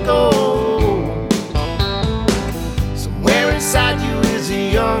time ago? Somewhere inside you is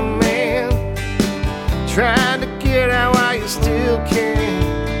a young man trying to get out while you still can.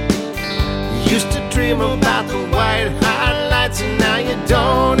 You used to dream about the white highlights, and now you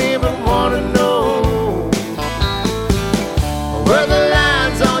don't even want to know. Were the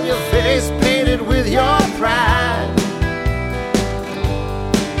lines on your face painted with your pride?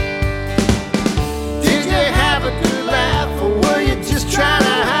 Did you have a good laugh, or were you just trying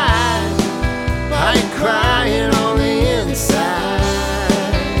to hide? Are you crying on the inside?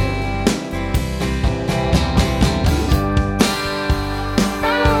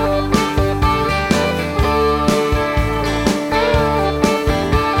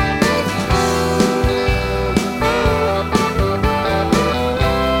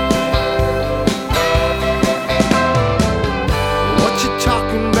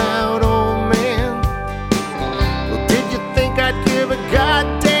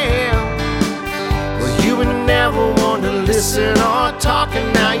 Listen or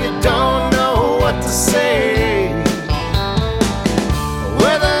talking, now you don't know what to say.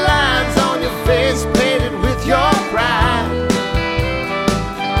 Were the lines on your face painted with your pride?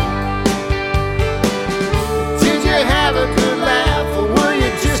 Did you have a good laugh, or were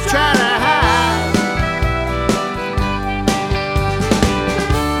you just trying to hide?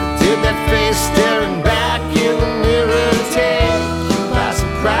 Did that face staring back in the mirror take you by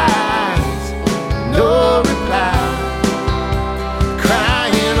surprise? No reply.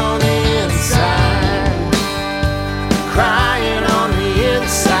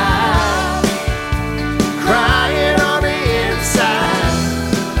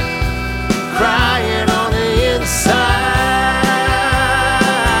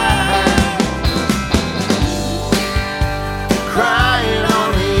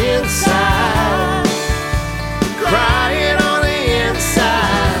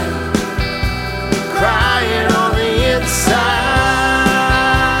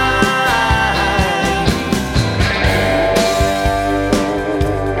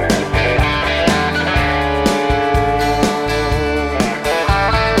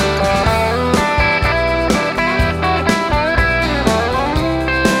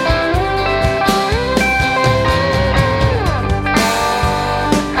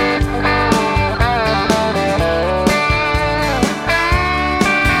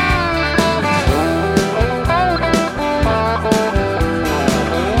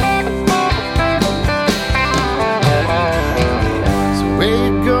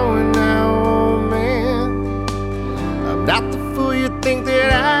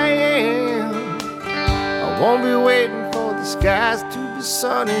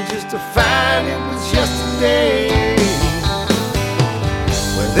 Sunny just to find it was yesterday.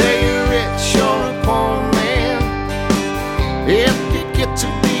 Whether you're rich or a poor man, if you get to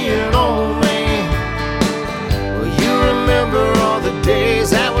be an old man, will you remember all the days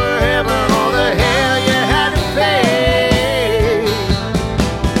that were heaven, all the hell you had to pay?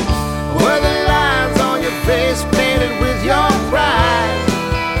 Were the lines on your face painted with your pride?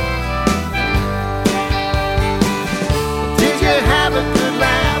 Did you have a good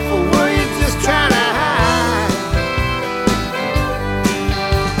laugh, or were you just trying to hide?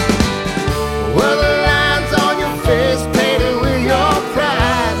 Were the lines on your face painted with your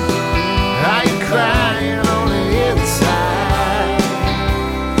pride? Are you crying on the inside?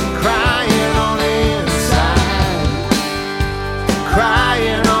 Crying on the inside.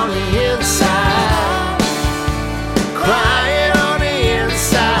 Crying on the inside. Crying on the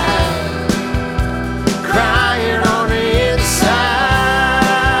inside. Crying on the inside.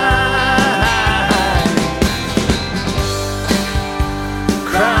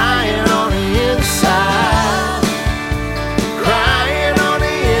 Crying on the inside. Crying on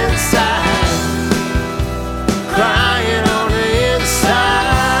the inside. Crying on the inside.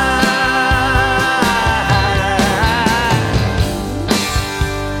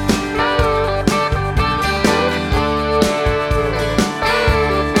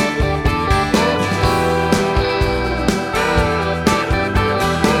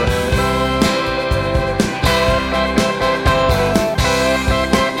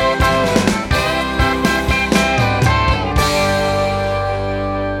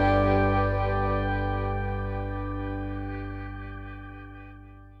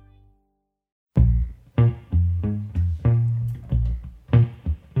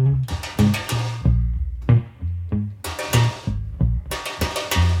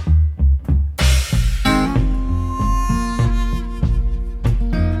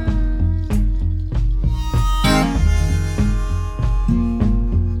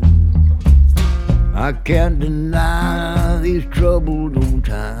 I can't deny these troubled old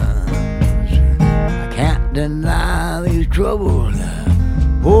times. I can't deny these troubled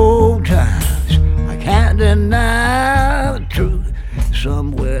old times. I can't deny the truth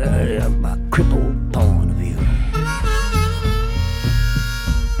somewhere in my crippled point of view.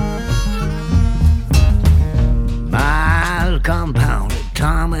 My eyes compounded,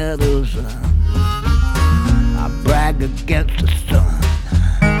 Tom Edison. I brag against the sun.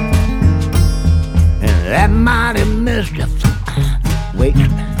 That mighty mischief waits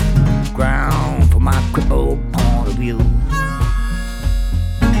ground for my crippled point of view.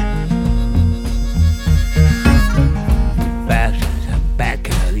 Fast back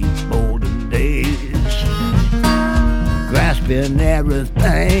of these olden days, grasping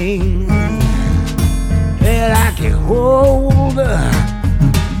everything that I can hold,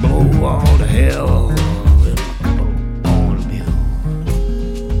 blow all to hell.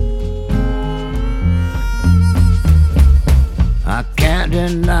 I can't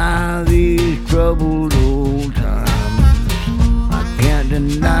deny these troubled old times. I can't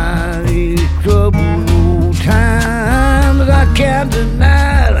deny these troubled old times. I can't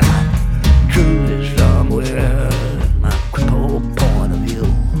deny the truth is somewhere in my crippled point of view.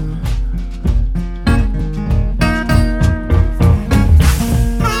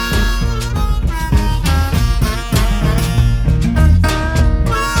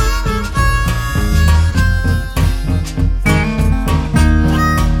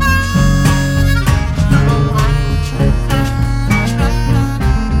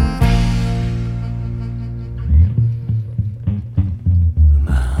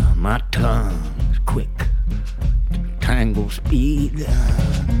 My tongue's quick to tangle speed.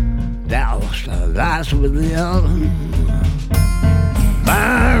 Douse the lies within.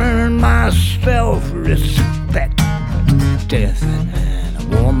 Burn my self-respect. Death, and I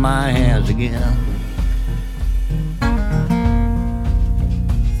warm my hands again.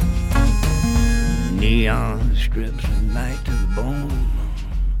 Neon strips of night to the bone.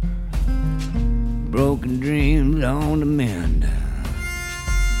 Broken dreams on the mend.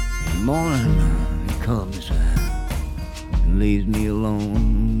 Morning comes and leaves me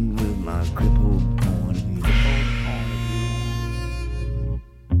alone with my crippled point of view.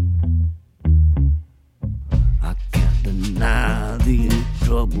 I can't deny these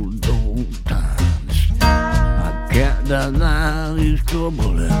troubled old times. I can't deny these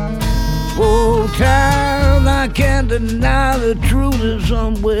troubled old times. I can't deny the truth is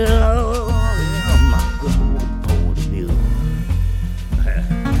somewhere in my crippled point of view.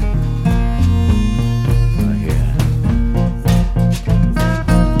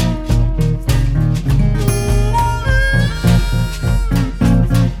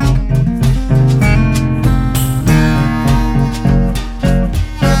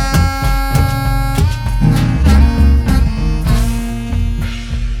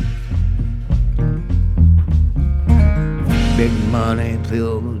 Big money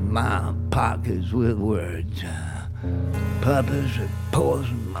fills my pockets with words. Purpose that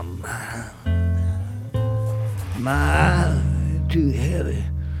poison my mind. My eyes are too heavy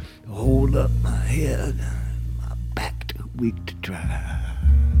to hold up my head. My back too weak to try.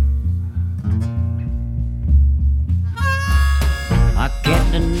 I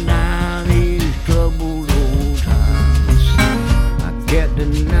can't deny these troubled old times. I can't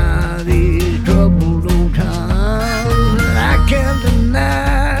deny these troubled old times. I can't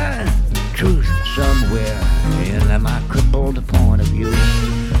deny the truth somewhere in my crippled point of view.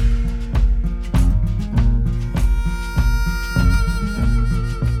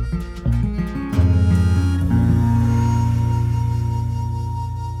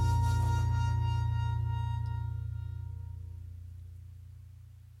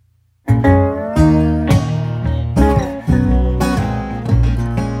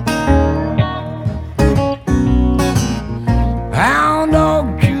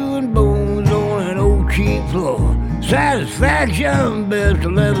 Satisfaction best to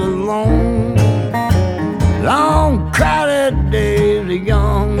live alone. Long crowded days, the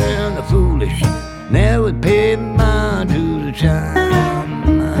young and the foolish never paid mind to the time.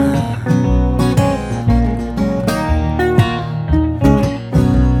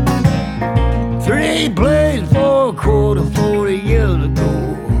 Three plays for a quarter 40 years ago.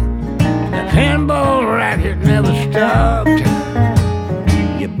 The pinball racket never stopped.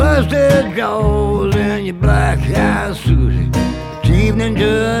 You busted jaws and you black-eyed Susie. This evening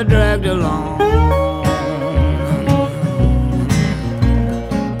just dragged along.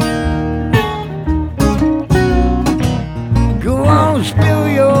 Go on, spill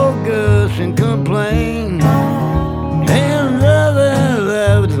your guts and complain. Ain't nothing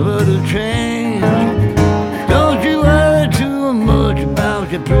left for the change.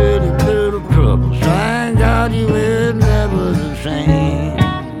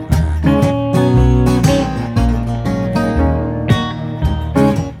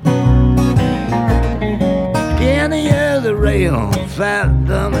 flail, fat,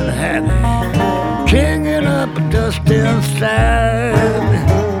 dumb, and happy, kicking up a dust inside.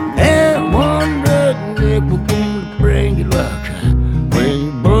 And one redneck was gonna bring you luck when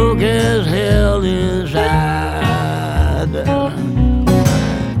you broke as hell inside.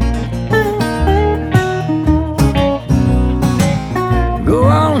 Go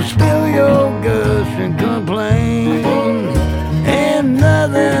on, spill your guts and complain. Ain't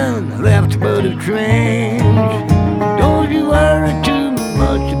nothing left but a train. Don't you worry too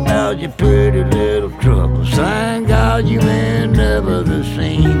much about your pretty little trouble. Thank God you ain't never the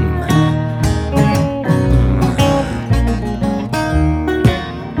same.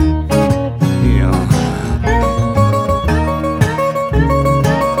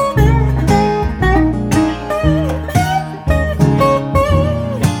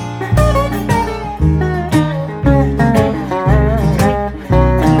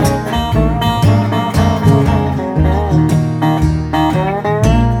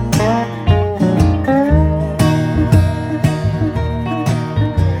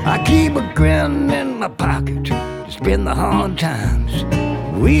 In the hard times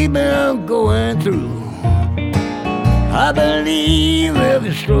we've been going through, I believe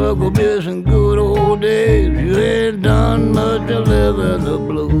every struggle is some good old days. You ain't done much to live in the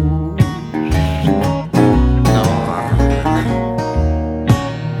blues. No.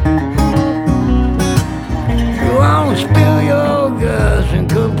 Go on, spill your guts and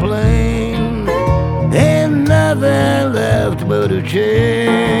complain. Ain't nothing left but a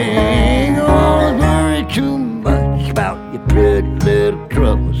chain. Go on, worry too much about your pretty little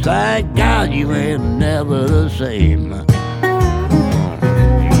troubles. Thank God you ain't never the same. You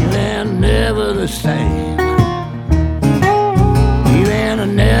ain't never the same. You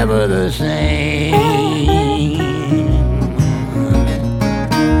ain't never the same.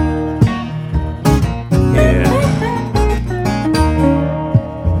 Yeah.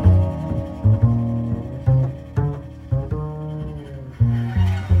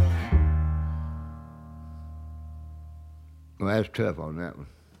 Well, that's tough on that one.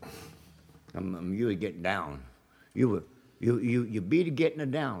 I'm usually getting down. You beat it getting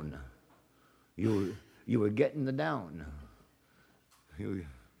it down. You were getting the down. You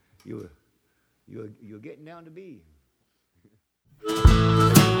were getting down to B.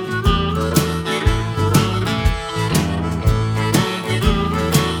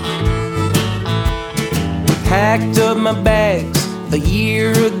 Packed up my bags a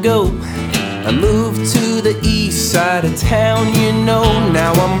year ago. I moved to the east side of town, you know,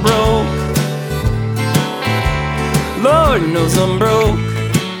 now I'm broke. Lord knows I'm broke.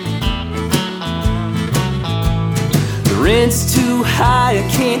 The rent's too high, I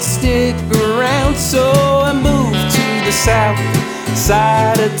can't stick around, so I moved to the south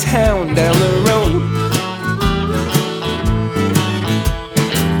side of town, down the road.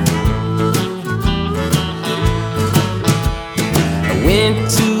 I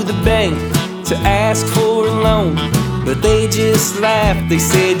went to the bank to ask for a loan, but they just laughed. They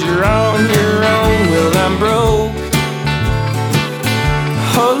said you're on your own. Well, I'm broke.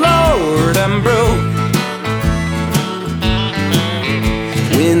 Oh Lord, I'm broke.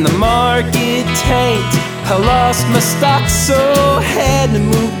 When the market tanked, I lost my stock, so I had to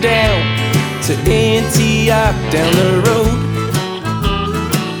move down to Antioch, down the road.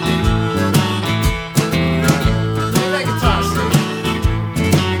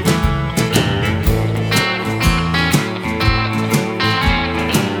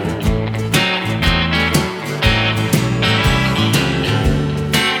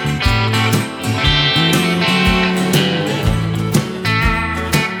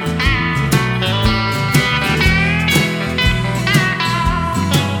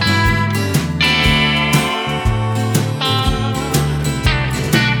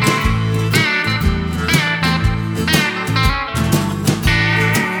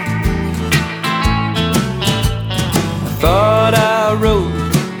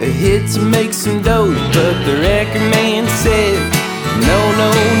 To make some dough, but the record man said no, no,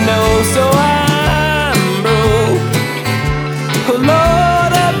 no, so I'm broke. Oh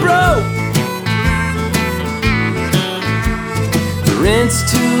Lord, I'm broke. The rent's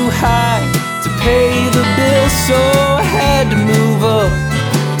too high to pay the bill, so I had to move up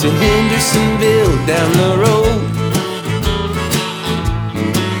to Hendersonville, down the road.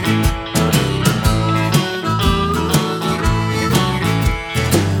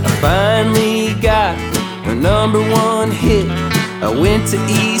 Finally got a #1 hit. I went to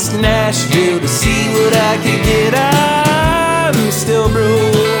East Nashville to see what I could get. I'm still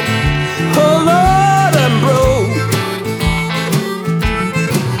broke. Oh Lord, I'm broke.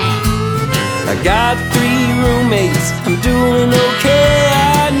 I got 3 roommates, I'm doing okay.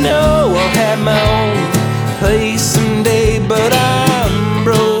 I know I'll have my own place someday, but I'm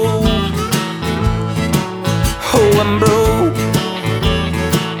broke. Oh, I'm broke.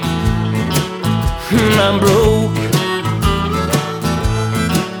 I'm broke.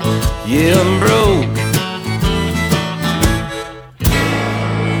 Yeah, I'm broke.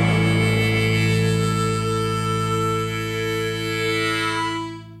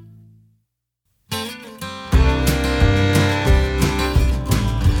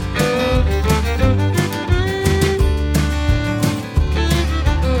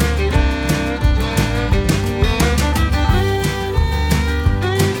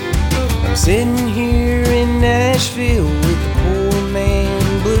 Sitting here in Nashville with the poor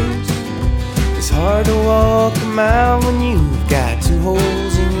man blues. It's hard to walk a mile when you've got 2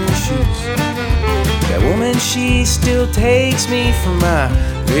 holes in your shoes. That woman, she still takes me for my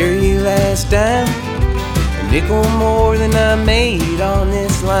very last dime. A nickel more than I made on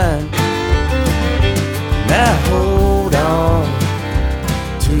this line. And I hold on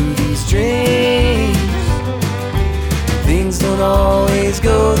to these dreams. Things don't always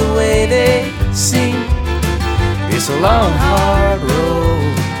go the way they seem. It's a long, hard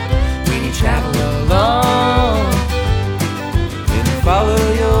road when you travel alone, and you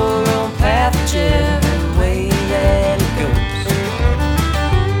follow your own path, whichever way that it goes.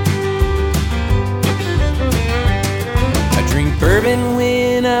 I drink bourbon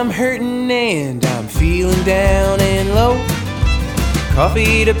when I'm hurting and I'm feeling down and low.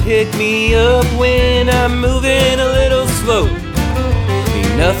 Coffee to pick me up when I'm moving a little slow.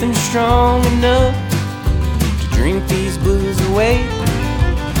 Ain't nothing strong enough to drink these blues away.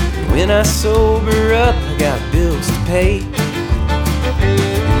 When I sober up, I got bills to pay.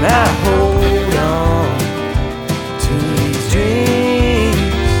 And I hold on to these dreams,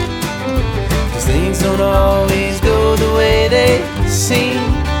 'cause things don't always go the way they seem.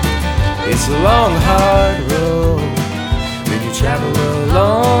 It's a long, hard road when you travel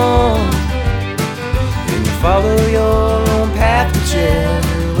alone, and you follow your own path,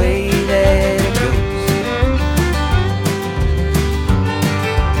 whichever way that it goes.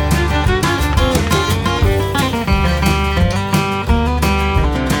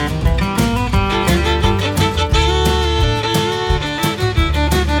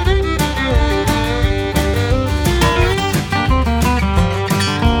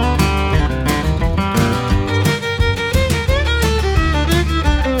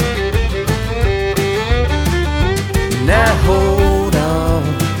 Hold on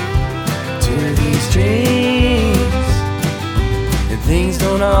to these dreams, and things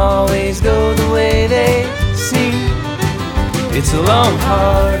don't always go the way they seem. It's a long,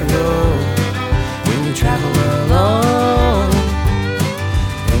 hard road when you travel alone,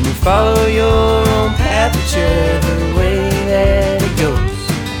 and you follow your own path, whichever way that it goes.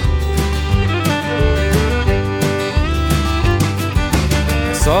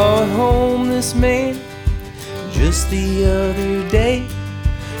 I saw a homeless man just the other day,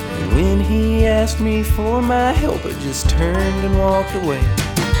 and when he asked me for my help, I just turned and walked away.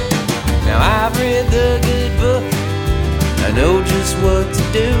 Now I've read the good book, I know just what to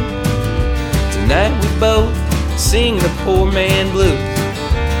do. Tonight we both sing the poor man blues,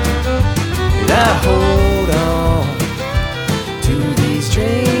 and I hold on to these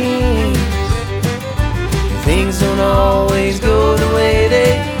dreams. And things don't always go the way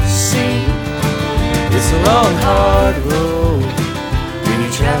they seem. It's a long, hard road when you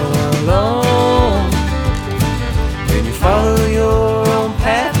travel alone, and you follow your own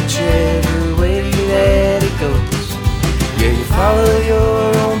path, whichever way that it goes. Yeah, you follow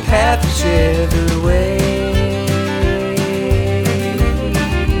your own path, whichever way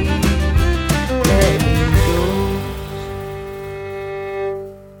that it goes.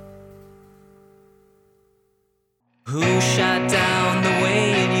 Who shot down the way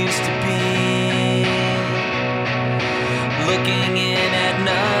it used to be?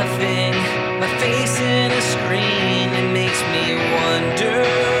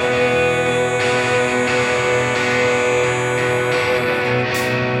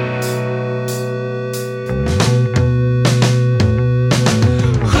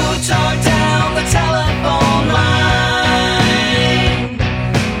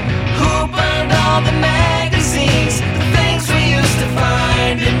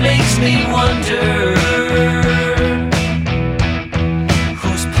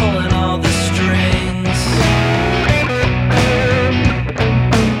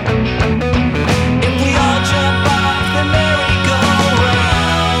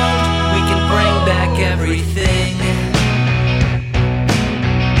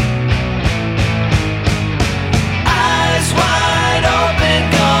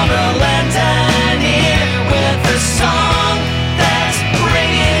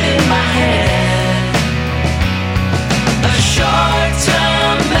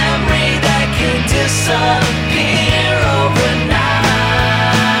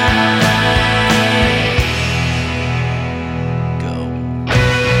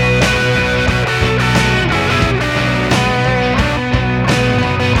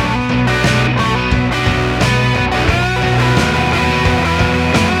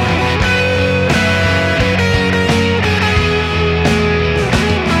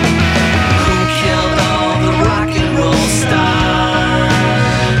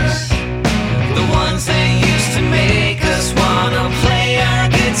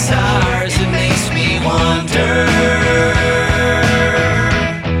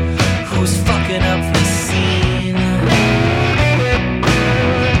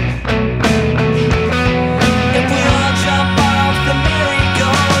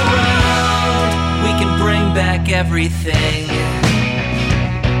 everything.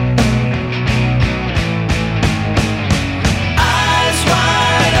 Eyes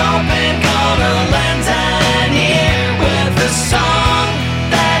wide open, gonna lend an ear with a song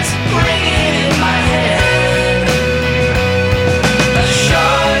that's ringing in my head. A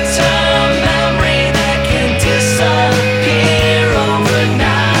short-term memory that can disappear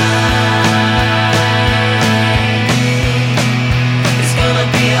overnight. It's gonna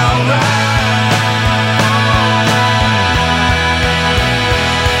be alright.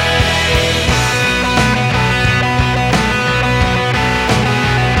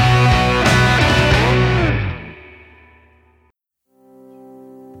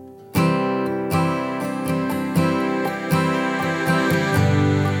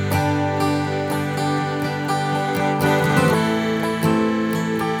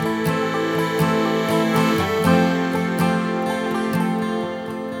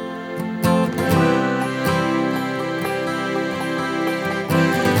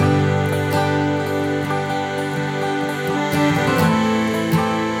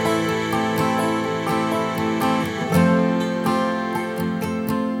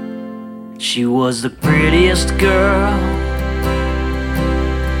 She was the prettiest girl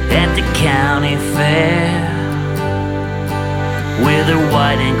at the county fair, with her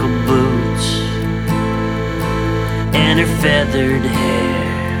white ankle boots and her feathered hair.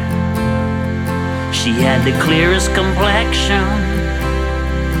 She had the clearest complexion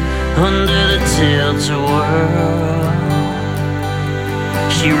under the tilt-a whirl.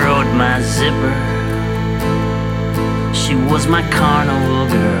 She rode my zipper. She was my carnival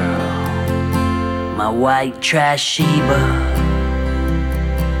girl, my white trash Sheba.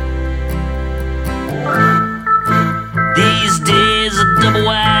 These days a double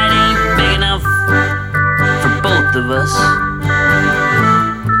wide ain't big enough for both of us.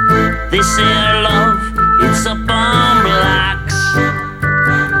 They say our love, it's up on blocks.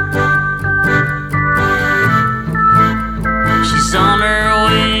 She's on her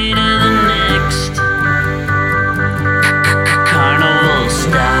way to the next carnival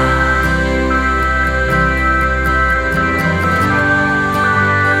stop.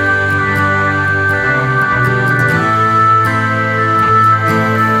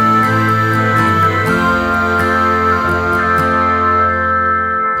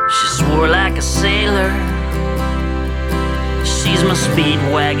 Like a sailor, she's my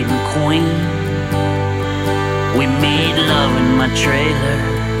speedwagon queen. We made love in my trailer,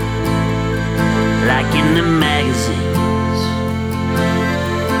 like in the magazines.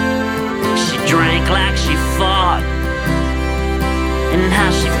 She drank like she fought, and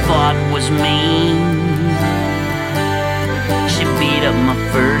how she fought was mean. She beat up my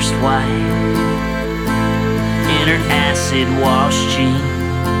first wife in her acid wash jeans,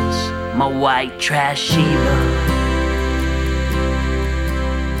 my white trash Sheba.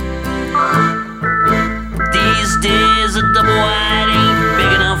 These days a double wide ain't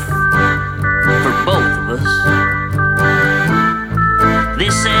big enough for both of us. They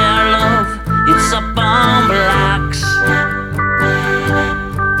say our love, it's up on blocks.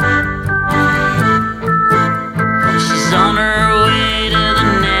 She's on her way to the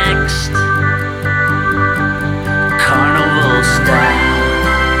next carnival style.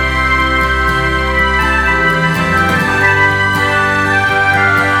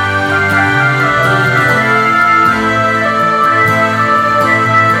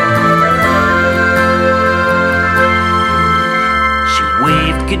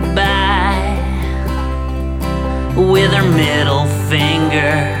 Goodbye with her middle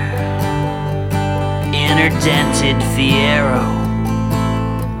finger in her dented Fiero.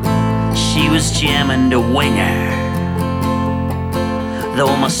 She was jamming the winger.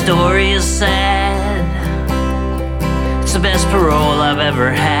 Though my story is sad, it's the best parole I've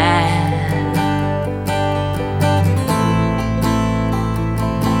ever had.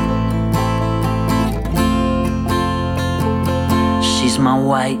 She's my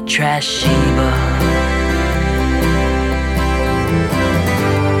white trash Sheba.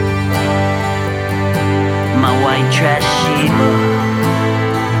 My white trash Sheba.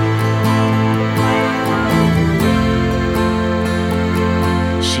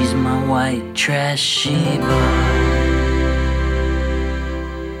 She's my white trash Sheba.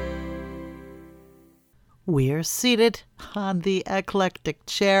 We're seated on the Eclectic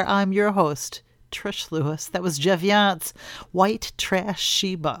Chair. I'm your host, Trish Lewis. That was Jeff Yant's White Trash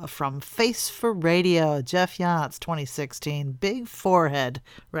Sheba from Face for Radio. Jeff Yant's 2016 Big Forehead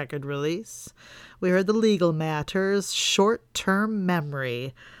record release. We heard The Legal Matters, Short Term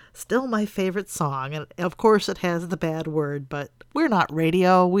Memory. Still my favorite song, and of course it has the bad word, but we're not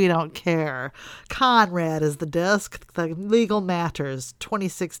radio, we don't care. Conrad is the disc, The Legal Matters,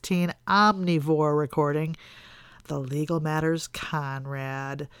 2016 Omnivore recording. The Legal Matters,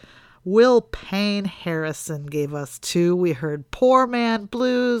 Conrad. Will Payne Harrison gave us two. We heard Poor Man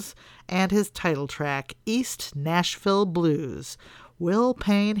Blues and his title track, East Nashville Blues. Will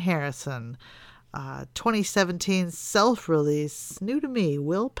Payne Harrison. 2017 self-release, new to me,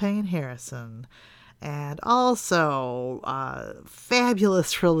 Will Payne Harrison. And also a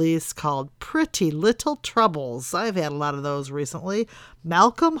fabulous release called Pretty Little Troubles. I've had a lot of those recently.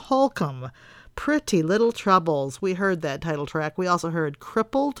 Malcolm Holcomb, Pretty Little Troubles. We heard that title track. We also heard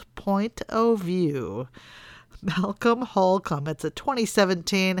Crippled Point of View. Malcolm Holcomb. It's a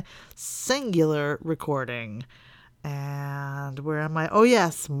 2017 singular recording. And where am I? Oh,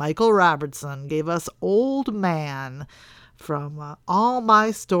 yes, Michael Robertson gave us Old Man from All My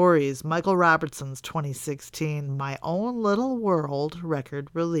Stories, Michael Robertson's 2016 My Own Little World record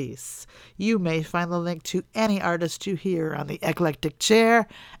release. You may find the link to any artist you hear on the Eclectic Chair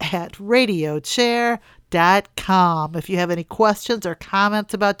at radiochair.com. If you have any questions or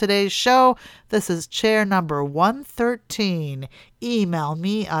comments about today's show, this is chair number 113. Email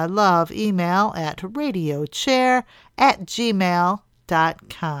me, I love email, at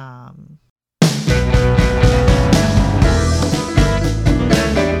radiochair@gmail.com.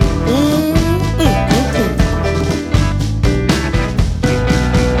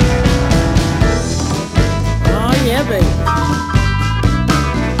 Oh yeah, baby.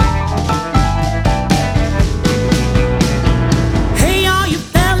 Hey, all you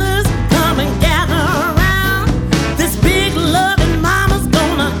fellas, come and gather around. This big loving mama's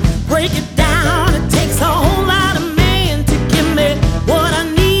gonna break it down. It takes a whole lot of man to give me what I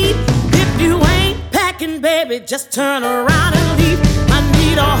need. If you ain't packing, baby, just turn around and leave. I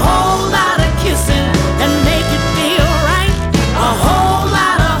need a whole lot of kissing and make it feel right. A whole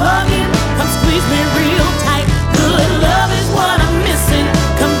lot of hugging, come squeeze me real tight. Good love is what I'm missing.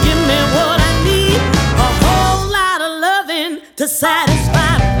 Come give me what I need. A whole lot of loving to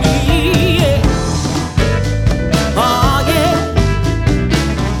satisfy me. Yeah. Oh yeah.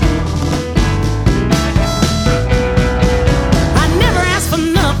 I never asked for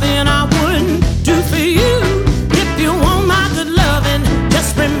nothing I wouldn't do for you. If you want my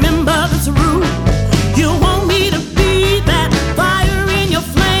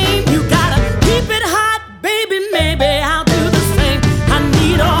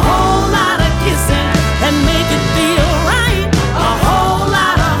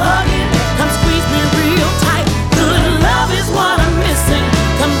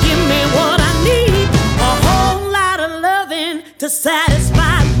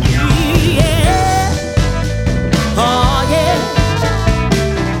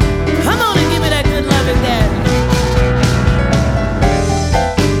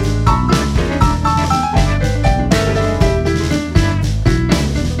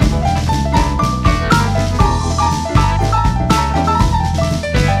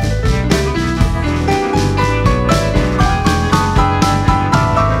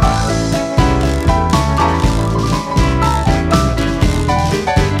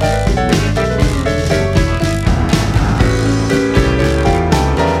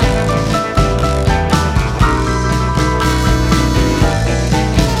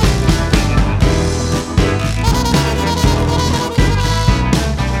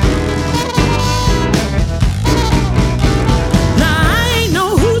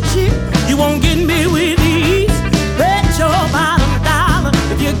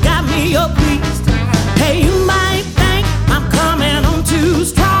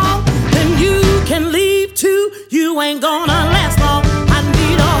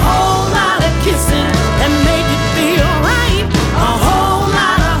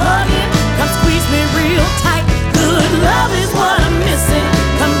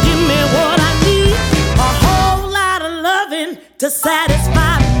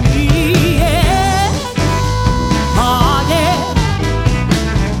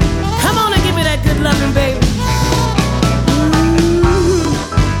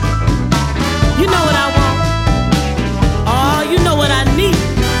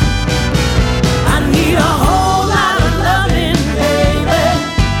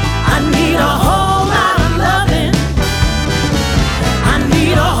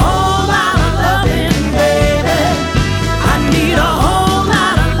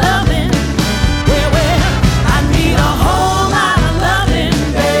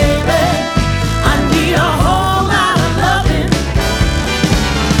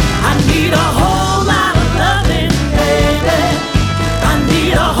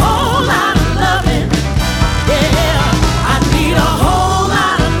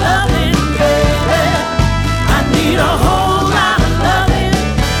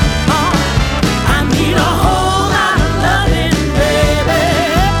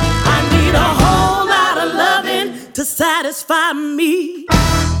satisfy me.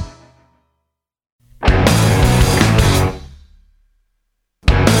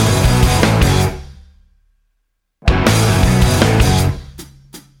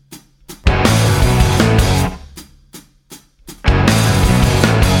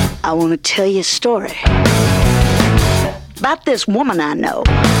 I want to tell you a story about this woman I know.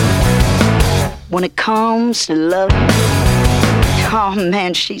 When it comes to love, oh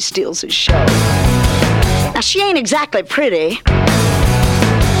man, she steals the show. Now she ain't exactly pretty,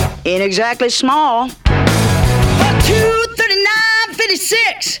 ain't exactly small, but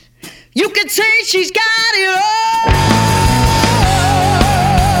 239.56, you could say she's got it all.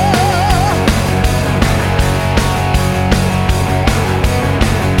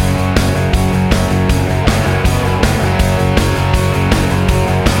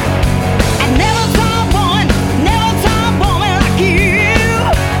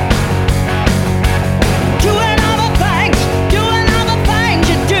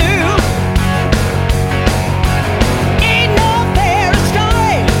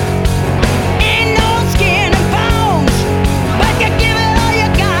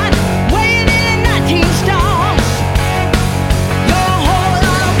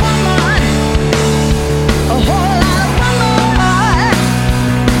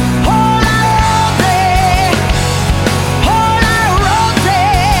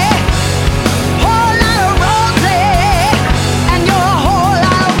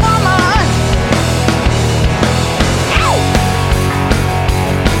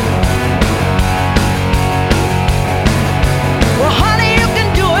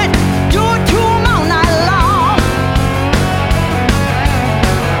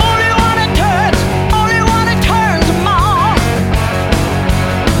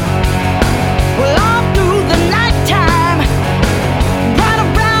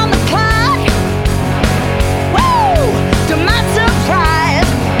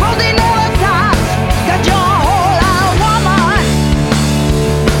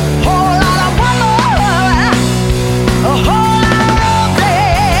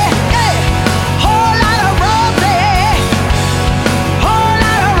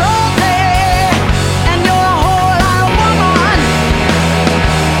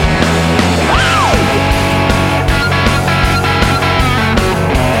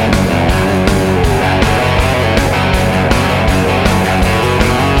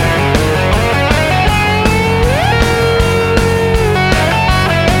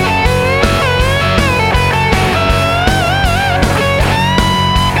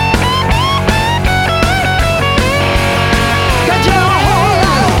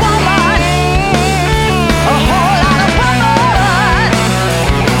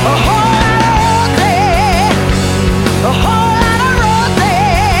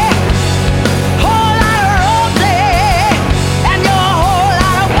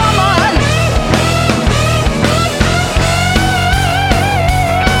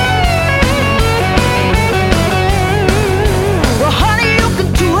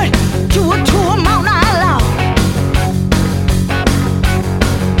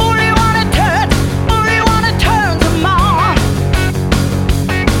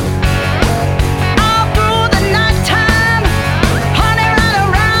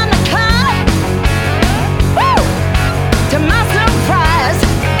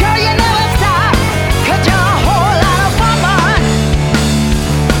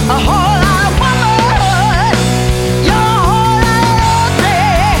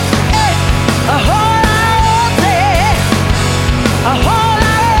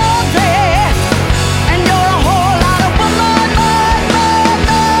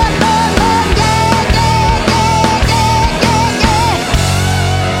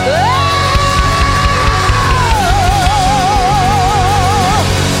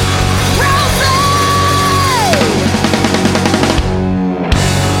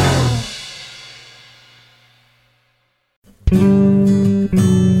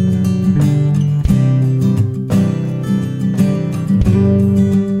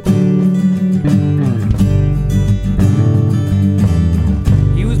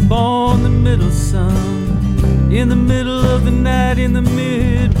 in the middle of the night in the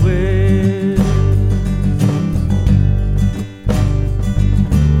Midwest.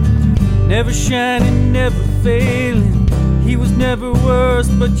 Never shining, never failing. He was never worse,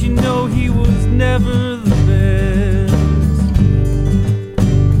 but you know he was never the best.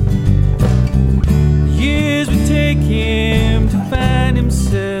 The years would take him to find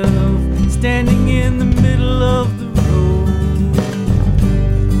himself standing in the middle of the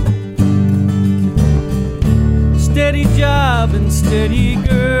steady job and steady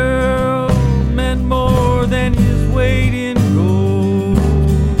girl meant more than his weight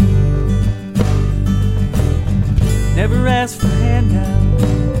ask for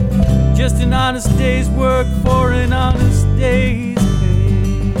handouts, just an honest day's work for an honest day's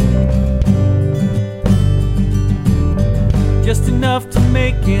pay. Just enough to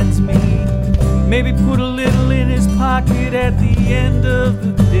make ends meet, maybe put a little in his pocket at the end of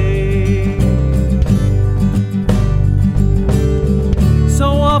the day. So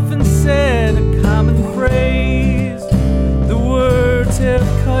often said a common phrase, the words have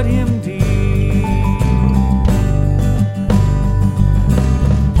cut him deep.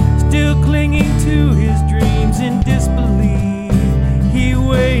 Still clinging to his dreams in disbelief, he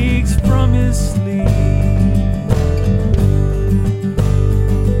wakes from his sleep.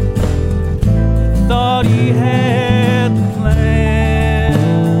 Thought he had the plan,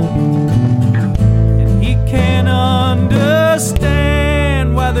 and he can't understand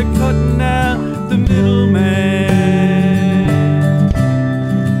why they're cutting out the middleman,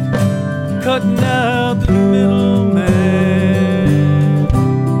 cutting out the middleman.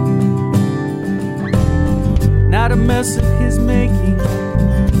 Not a mess of his making,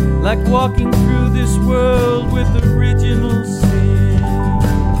 like walking through this world with original sin.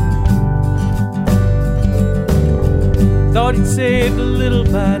 Thought he'd saved a little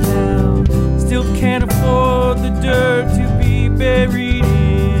by now, still can't afford the dirt to be buried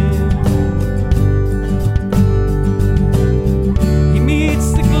in. He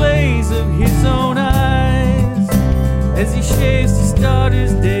meets the glaze of his own eyes as he shaves to start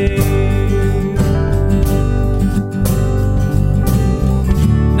his day.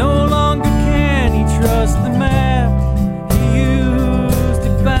 No longer can he trust the map he used to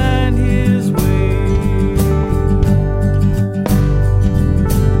find his way.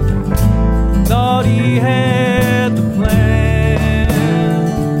 Thought he had the plan.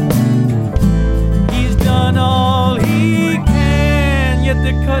 He's done all he can, yet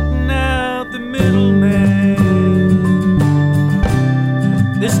they're cutting out the middleman.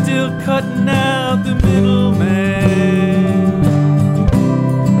 They're still cutting out the middleman.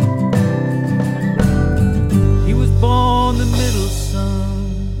 He was born the middle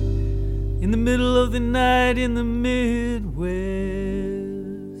sun, in the middle of the night in the Midwest.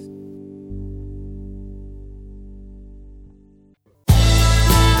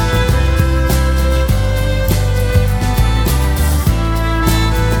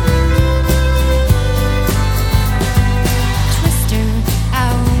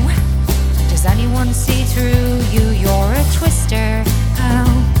 See through you, you're a twister.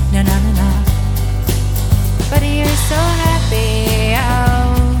 Oh, no, no, no, no. But you're so happy.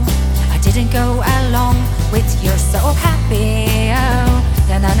 Oh, I didn't go along with you're so happy. Oh,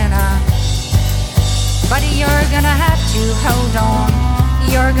 no, no, no, no. But you're gonna have to hold on.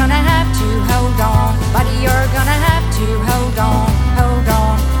 You're gonna have to hold on. But you're gonna have to hold on, hold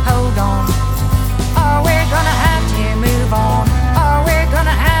on, hold on. Or we're gonna have to move on. Or we're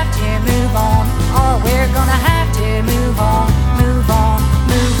gonna have to move on. Or we're gonna have to move on, move on,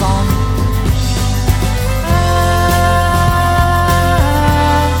 move on.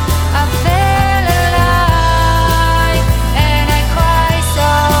 I feel alive and I cry so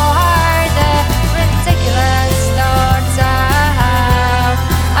hard, the ridiculous thoughts I have.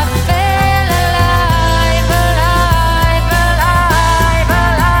 I feel alive, alive, alive,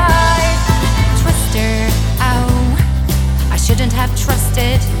 alive. Twister, oh, I shouldn't have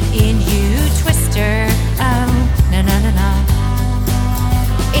trusted in you, Twister. Oh, no, no, no, no.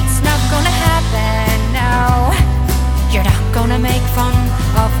 It's not gonna happen, no. You're not gonna make fun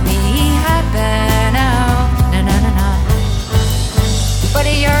of me happen, oh, no, no, no, no. But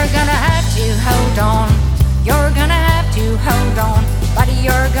you're gonna have to hold on. You're gonna have to hold on. But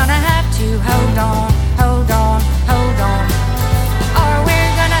you're gonna have to hold on, hold on, hold on. Or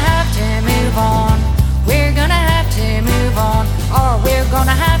we're gonna have to move on. We're gonna have to move on. Or we're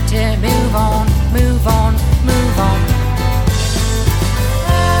gonna have to move on, move on, move on.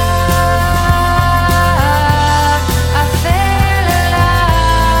 I feel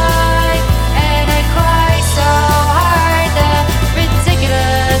alive and I cry so hard, the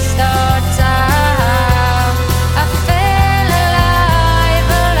ridiculous thoughts I have. I feel alive,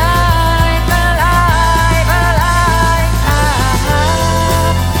 alive, alive,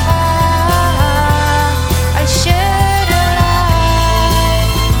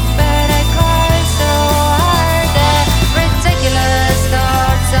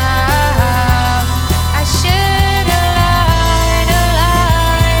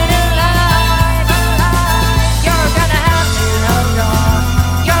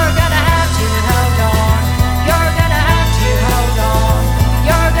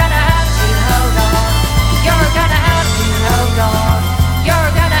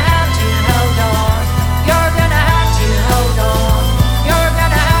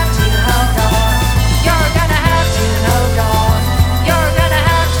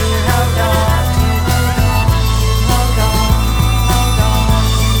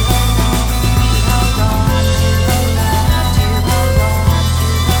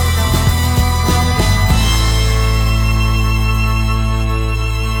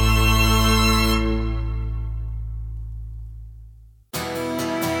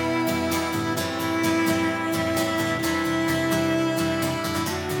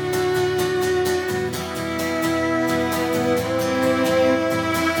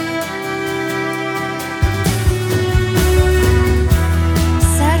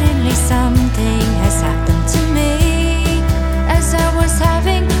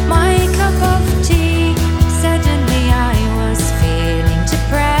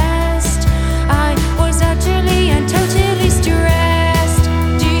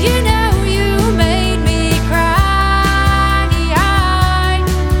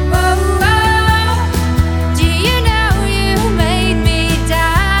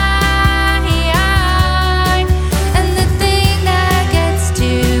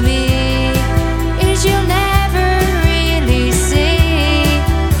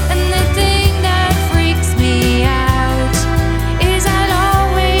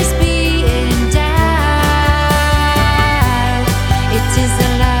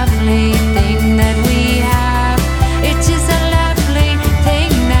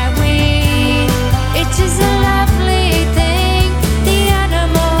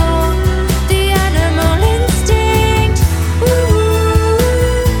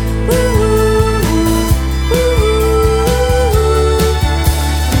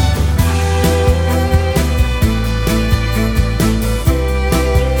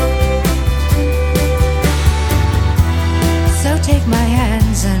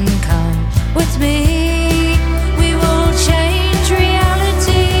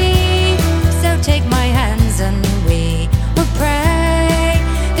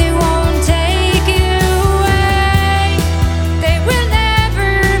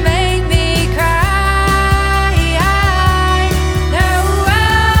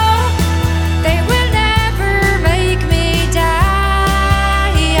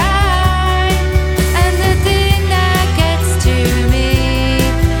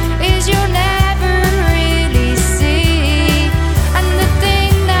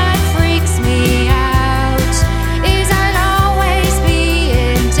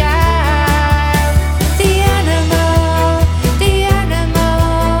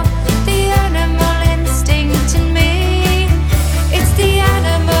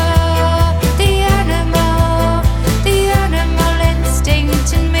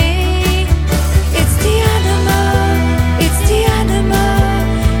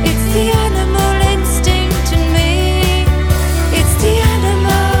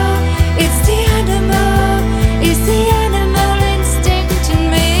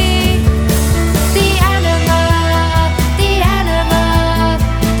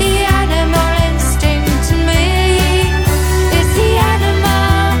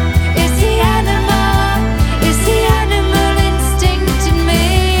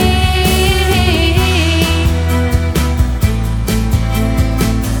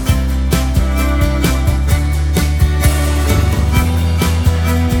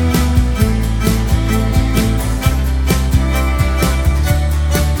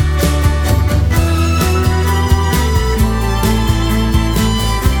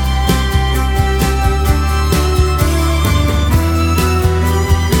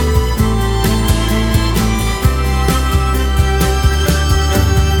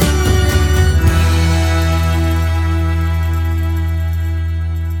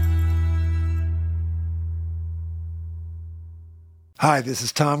 Hi, this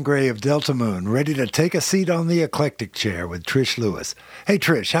is Tom Gray of Delta Moon, ready to take a seat on the Eclectic Chair with Trish Lewis. Hey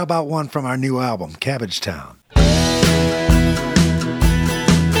Trish, how about one from our new album, Cabbage Town?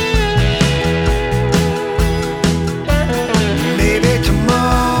 Maybe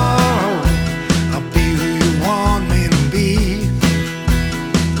tomorrow I'll be who you want me to be.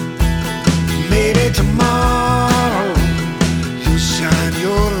 Maybe tomorrow you'll shine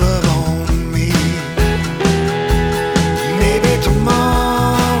your love on me. Maybe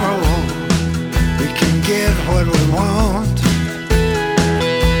tomorrow we can get what we want.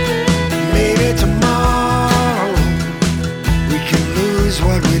 Maybe tomorrow we can lose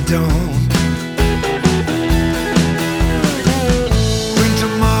what we don't. When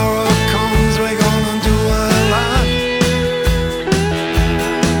tomorrow comes, we're gonna do a lot.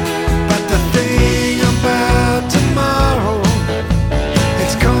 But the thing about tomorrow,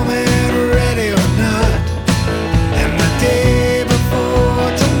 it's coming ready or not. And the day before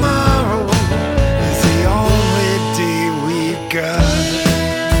tomorrow is the only day we've got.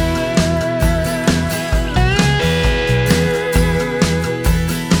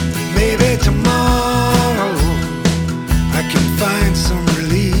 Maybe tomorrow I can find some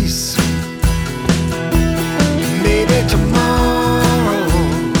release. Maybe tomorrow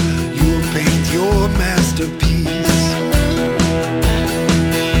you'll paint your masterpiece.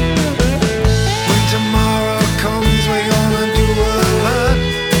 When tomorrow comes, we're gonna do a lot.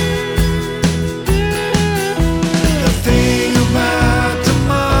 The thing about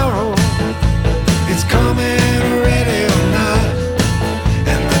tomorrow, it's coming ready or not.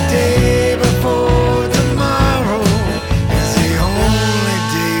 And the day before tomorrow is the only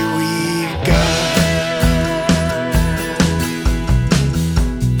day we've got.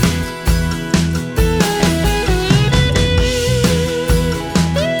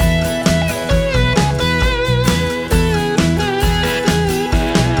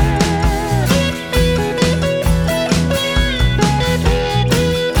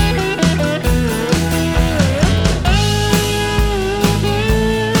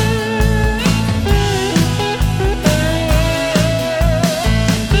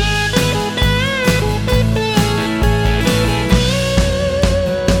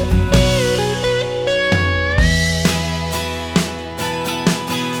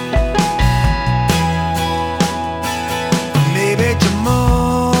 Maybe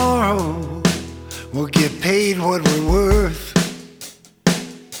tomorrow we'll get paid what we're worth.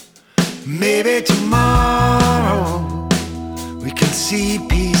 Maybe tomorrow we can see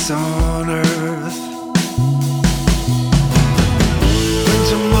peace on earth. When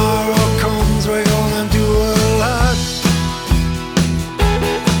tomorrow comes, we're gonna do a lot.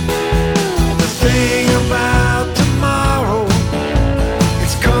 The thing about tomorrow,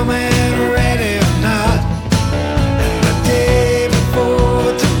 it's coming ready or not. And the day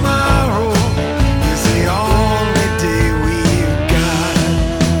before tomorrow is the only day we've got.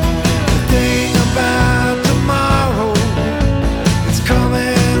 The thing about tomorrow, it's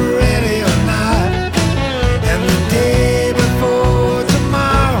coming ready or not. And the day before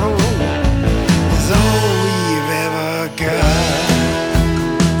tomorrow is all we've ever got.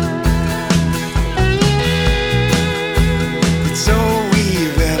 It's all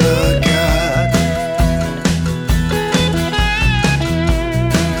we've ever got.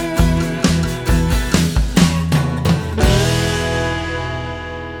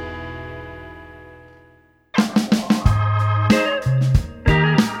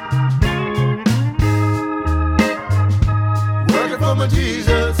 Working for my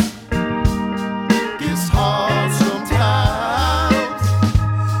Jesus gets hard sometimes.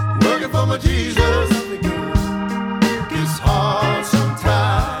 Working for my Jesus gets hard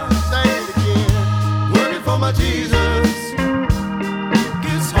sometimes. Say it again. Working for my Jesus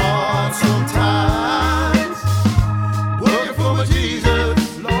gets hard sometimes. Working for my Jesus,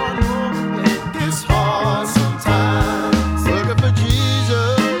 Lord, gets hard sometimes. Working for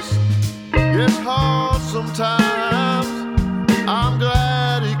Jesus gets hard sometimes. I'm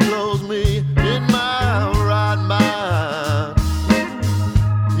glad he clothes me in my right mind.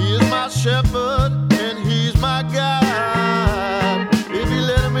 He is my shepherd and he's my guide. If he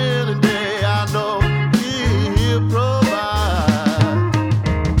let him in today, I know he'll provide.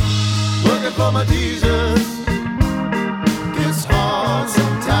 Working for my Jesus gets hard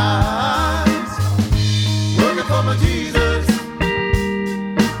sometimes. Working for my Jesus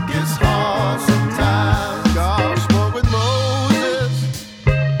gets hard sometimes. God spoke with Moses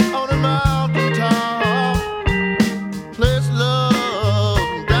on a mountaintop. Placed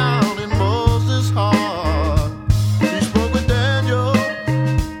love down in Moses' heart.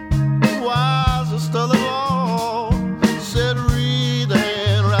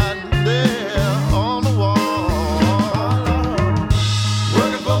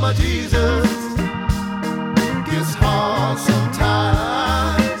 my Jesus gets hard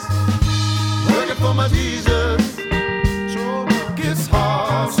sometimes. Working for my Jesus gets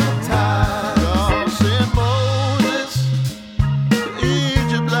hard sometimes. God sent Moses to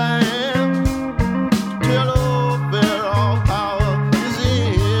Egypt land to tell old Pharaoh power is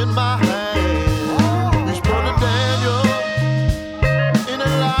in my hand. He's brought to Daniel in the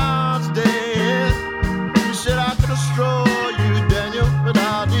lion's den. He said I could destroy you, Daniel,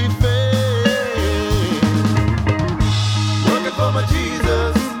 without defense. Working for my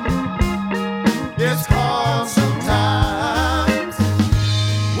Jesus, it's hard sometimes.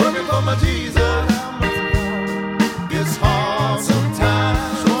 Working for my Jesus, it's hard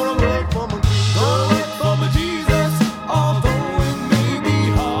sometimes. Gonna work for my Jesus, although it may be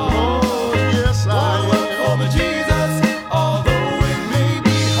hard. Oh, yes, I work for my Jesus, although it may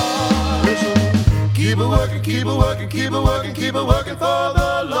be hard. Listen, keep it working, keep it working, keep it working, keep it working for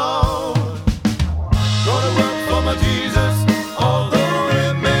the Lord. Gonna work for my Jesus, although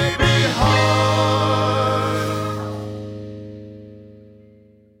it may be hard.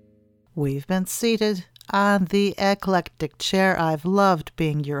 We've been seated on the eclectic chair. I've loved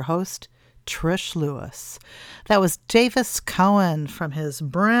being your host, Trish Lewis. That was Davis Cohen from his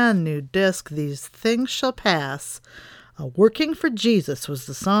brand new disc, These Things Shall Pass. Working for Jesus was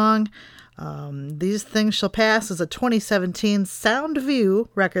the song. These Things Shall Pass is a 2017 Soundview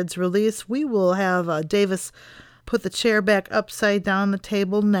Records release. We will have Davis put the chair back upside down the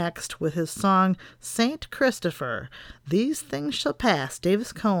table next with his song Saint Christopher. These Things Shall Pass,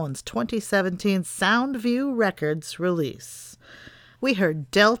 Davis Cohen's 2017 Soundview Records release. We heard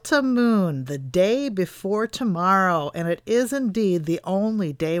Delta Moon, The Day Before Tomorrow, and it is indeed the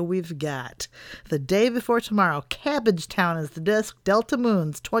only day we've got. The Day Before Tomorrow, Cabbage Town is the disc, Delta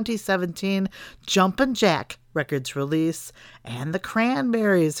Moon's 2017 Jumpin' Jack Records release, and the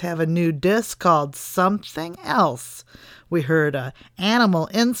Cranberries have a new disc called Something Else. We heard Animal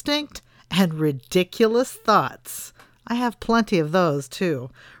Instinct and Ridiculous Thoughts. I have plenty of those,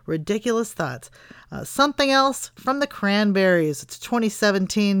 too. Ridiculous Thoughts. Something Else from the Cranberries. It's a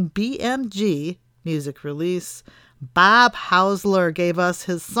 2017 BMG music release. Bob Hausler gave us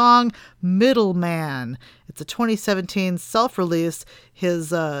his song Middleman. It's a 2017 self-release.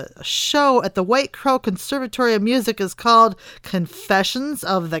 His show at the White Crow Conservatory of Music is called Confessions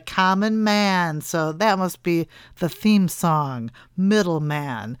of the Common Man. So that must be the theme song,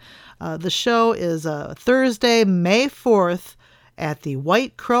 Middleman. The show is Thursday, May 4th at the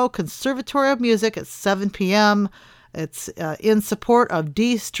White Crow Conservatory of Music at 7 p.m. It's in support of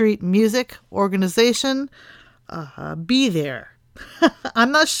D Street Music Organization. Be there.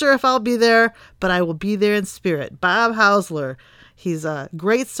 I'm not sure if I'll be there, but I will be there in spirit. Bob Hausler, he's a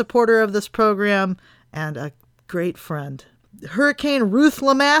great supporter of this program and a great friend. Hurricane Ruth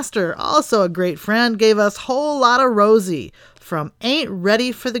Lamaster, also a great friend, gave us Whole Lotta Rosie from Ain't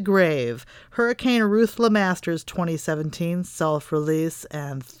Ready for the Grave. Hurricane Ruth Lamaster's 2017 self-release,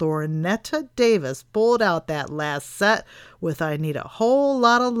 and Thornetta Davis pulled out that last set with I Need a Whole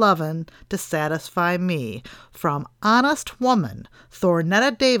Lot of Lovin' to Satisfy Me from Honest Woman,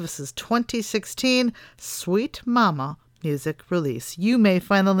 Thornetta Davis's 2016 Sweet Mama music release. You may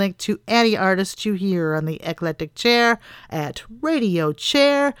find the link to any artist you hear on the Eclectic Chair at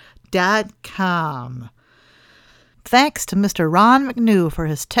radiochair.com. Thanks to Mr. Ron McNew for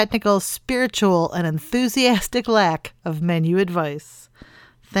his technical, spiritual, and enthusiastic lack of menu advice.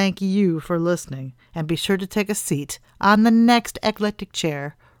 Thank you for listening, and be sure to take a seat on the next Eclectic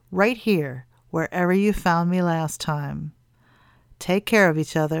Chair right here, wherever you found me last time. Take care of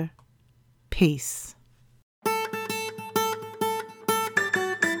each other. Peace.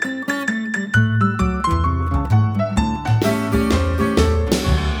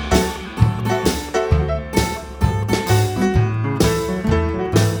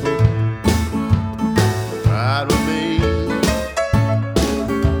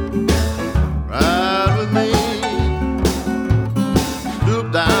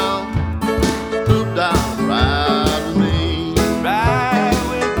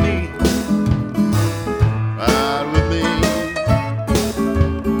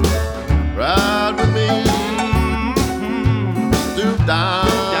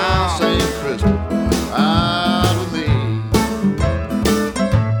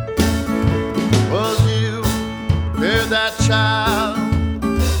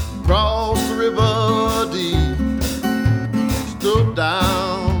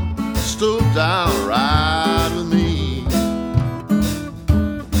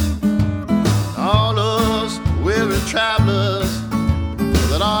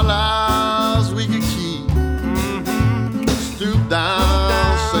 Stoop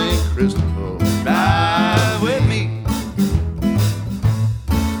down, say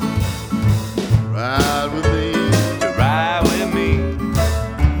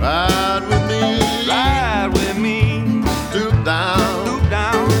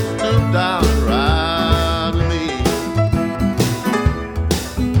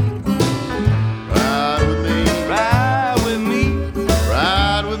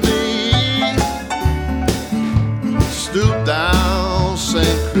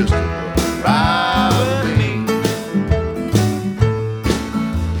Christopher, ride with me.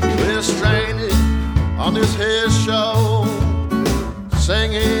 We're stranded on this here show,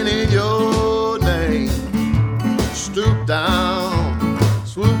 singing in your name. Stoop down,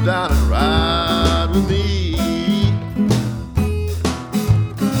 swoop down and ride with me.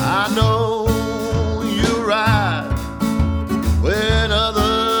 I know you ride when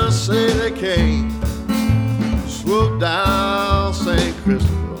others say they can't. Swoop down, St.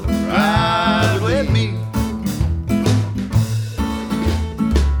 Christopher.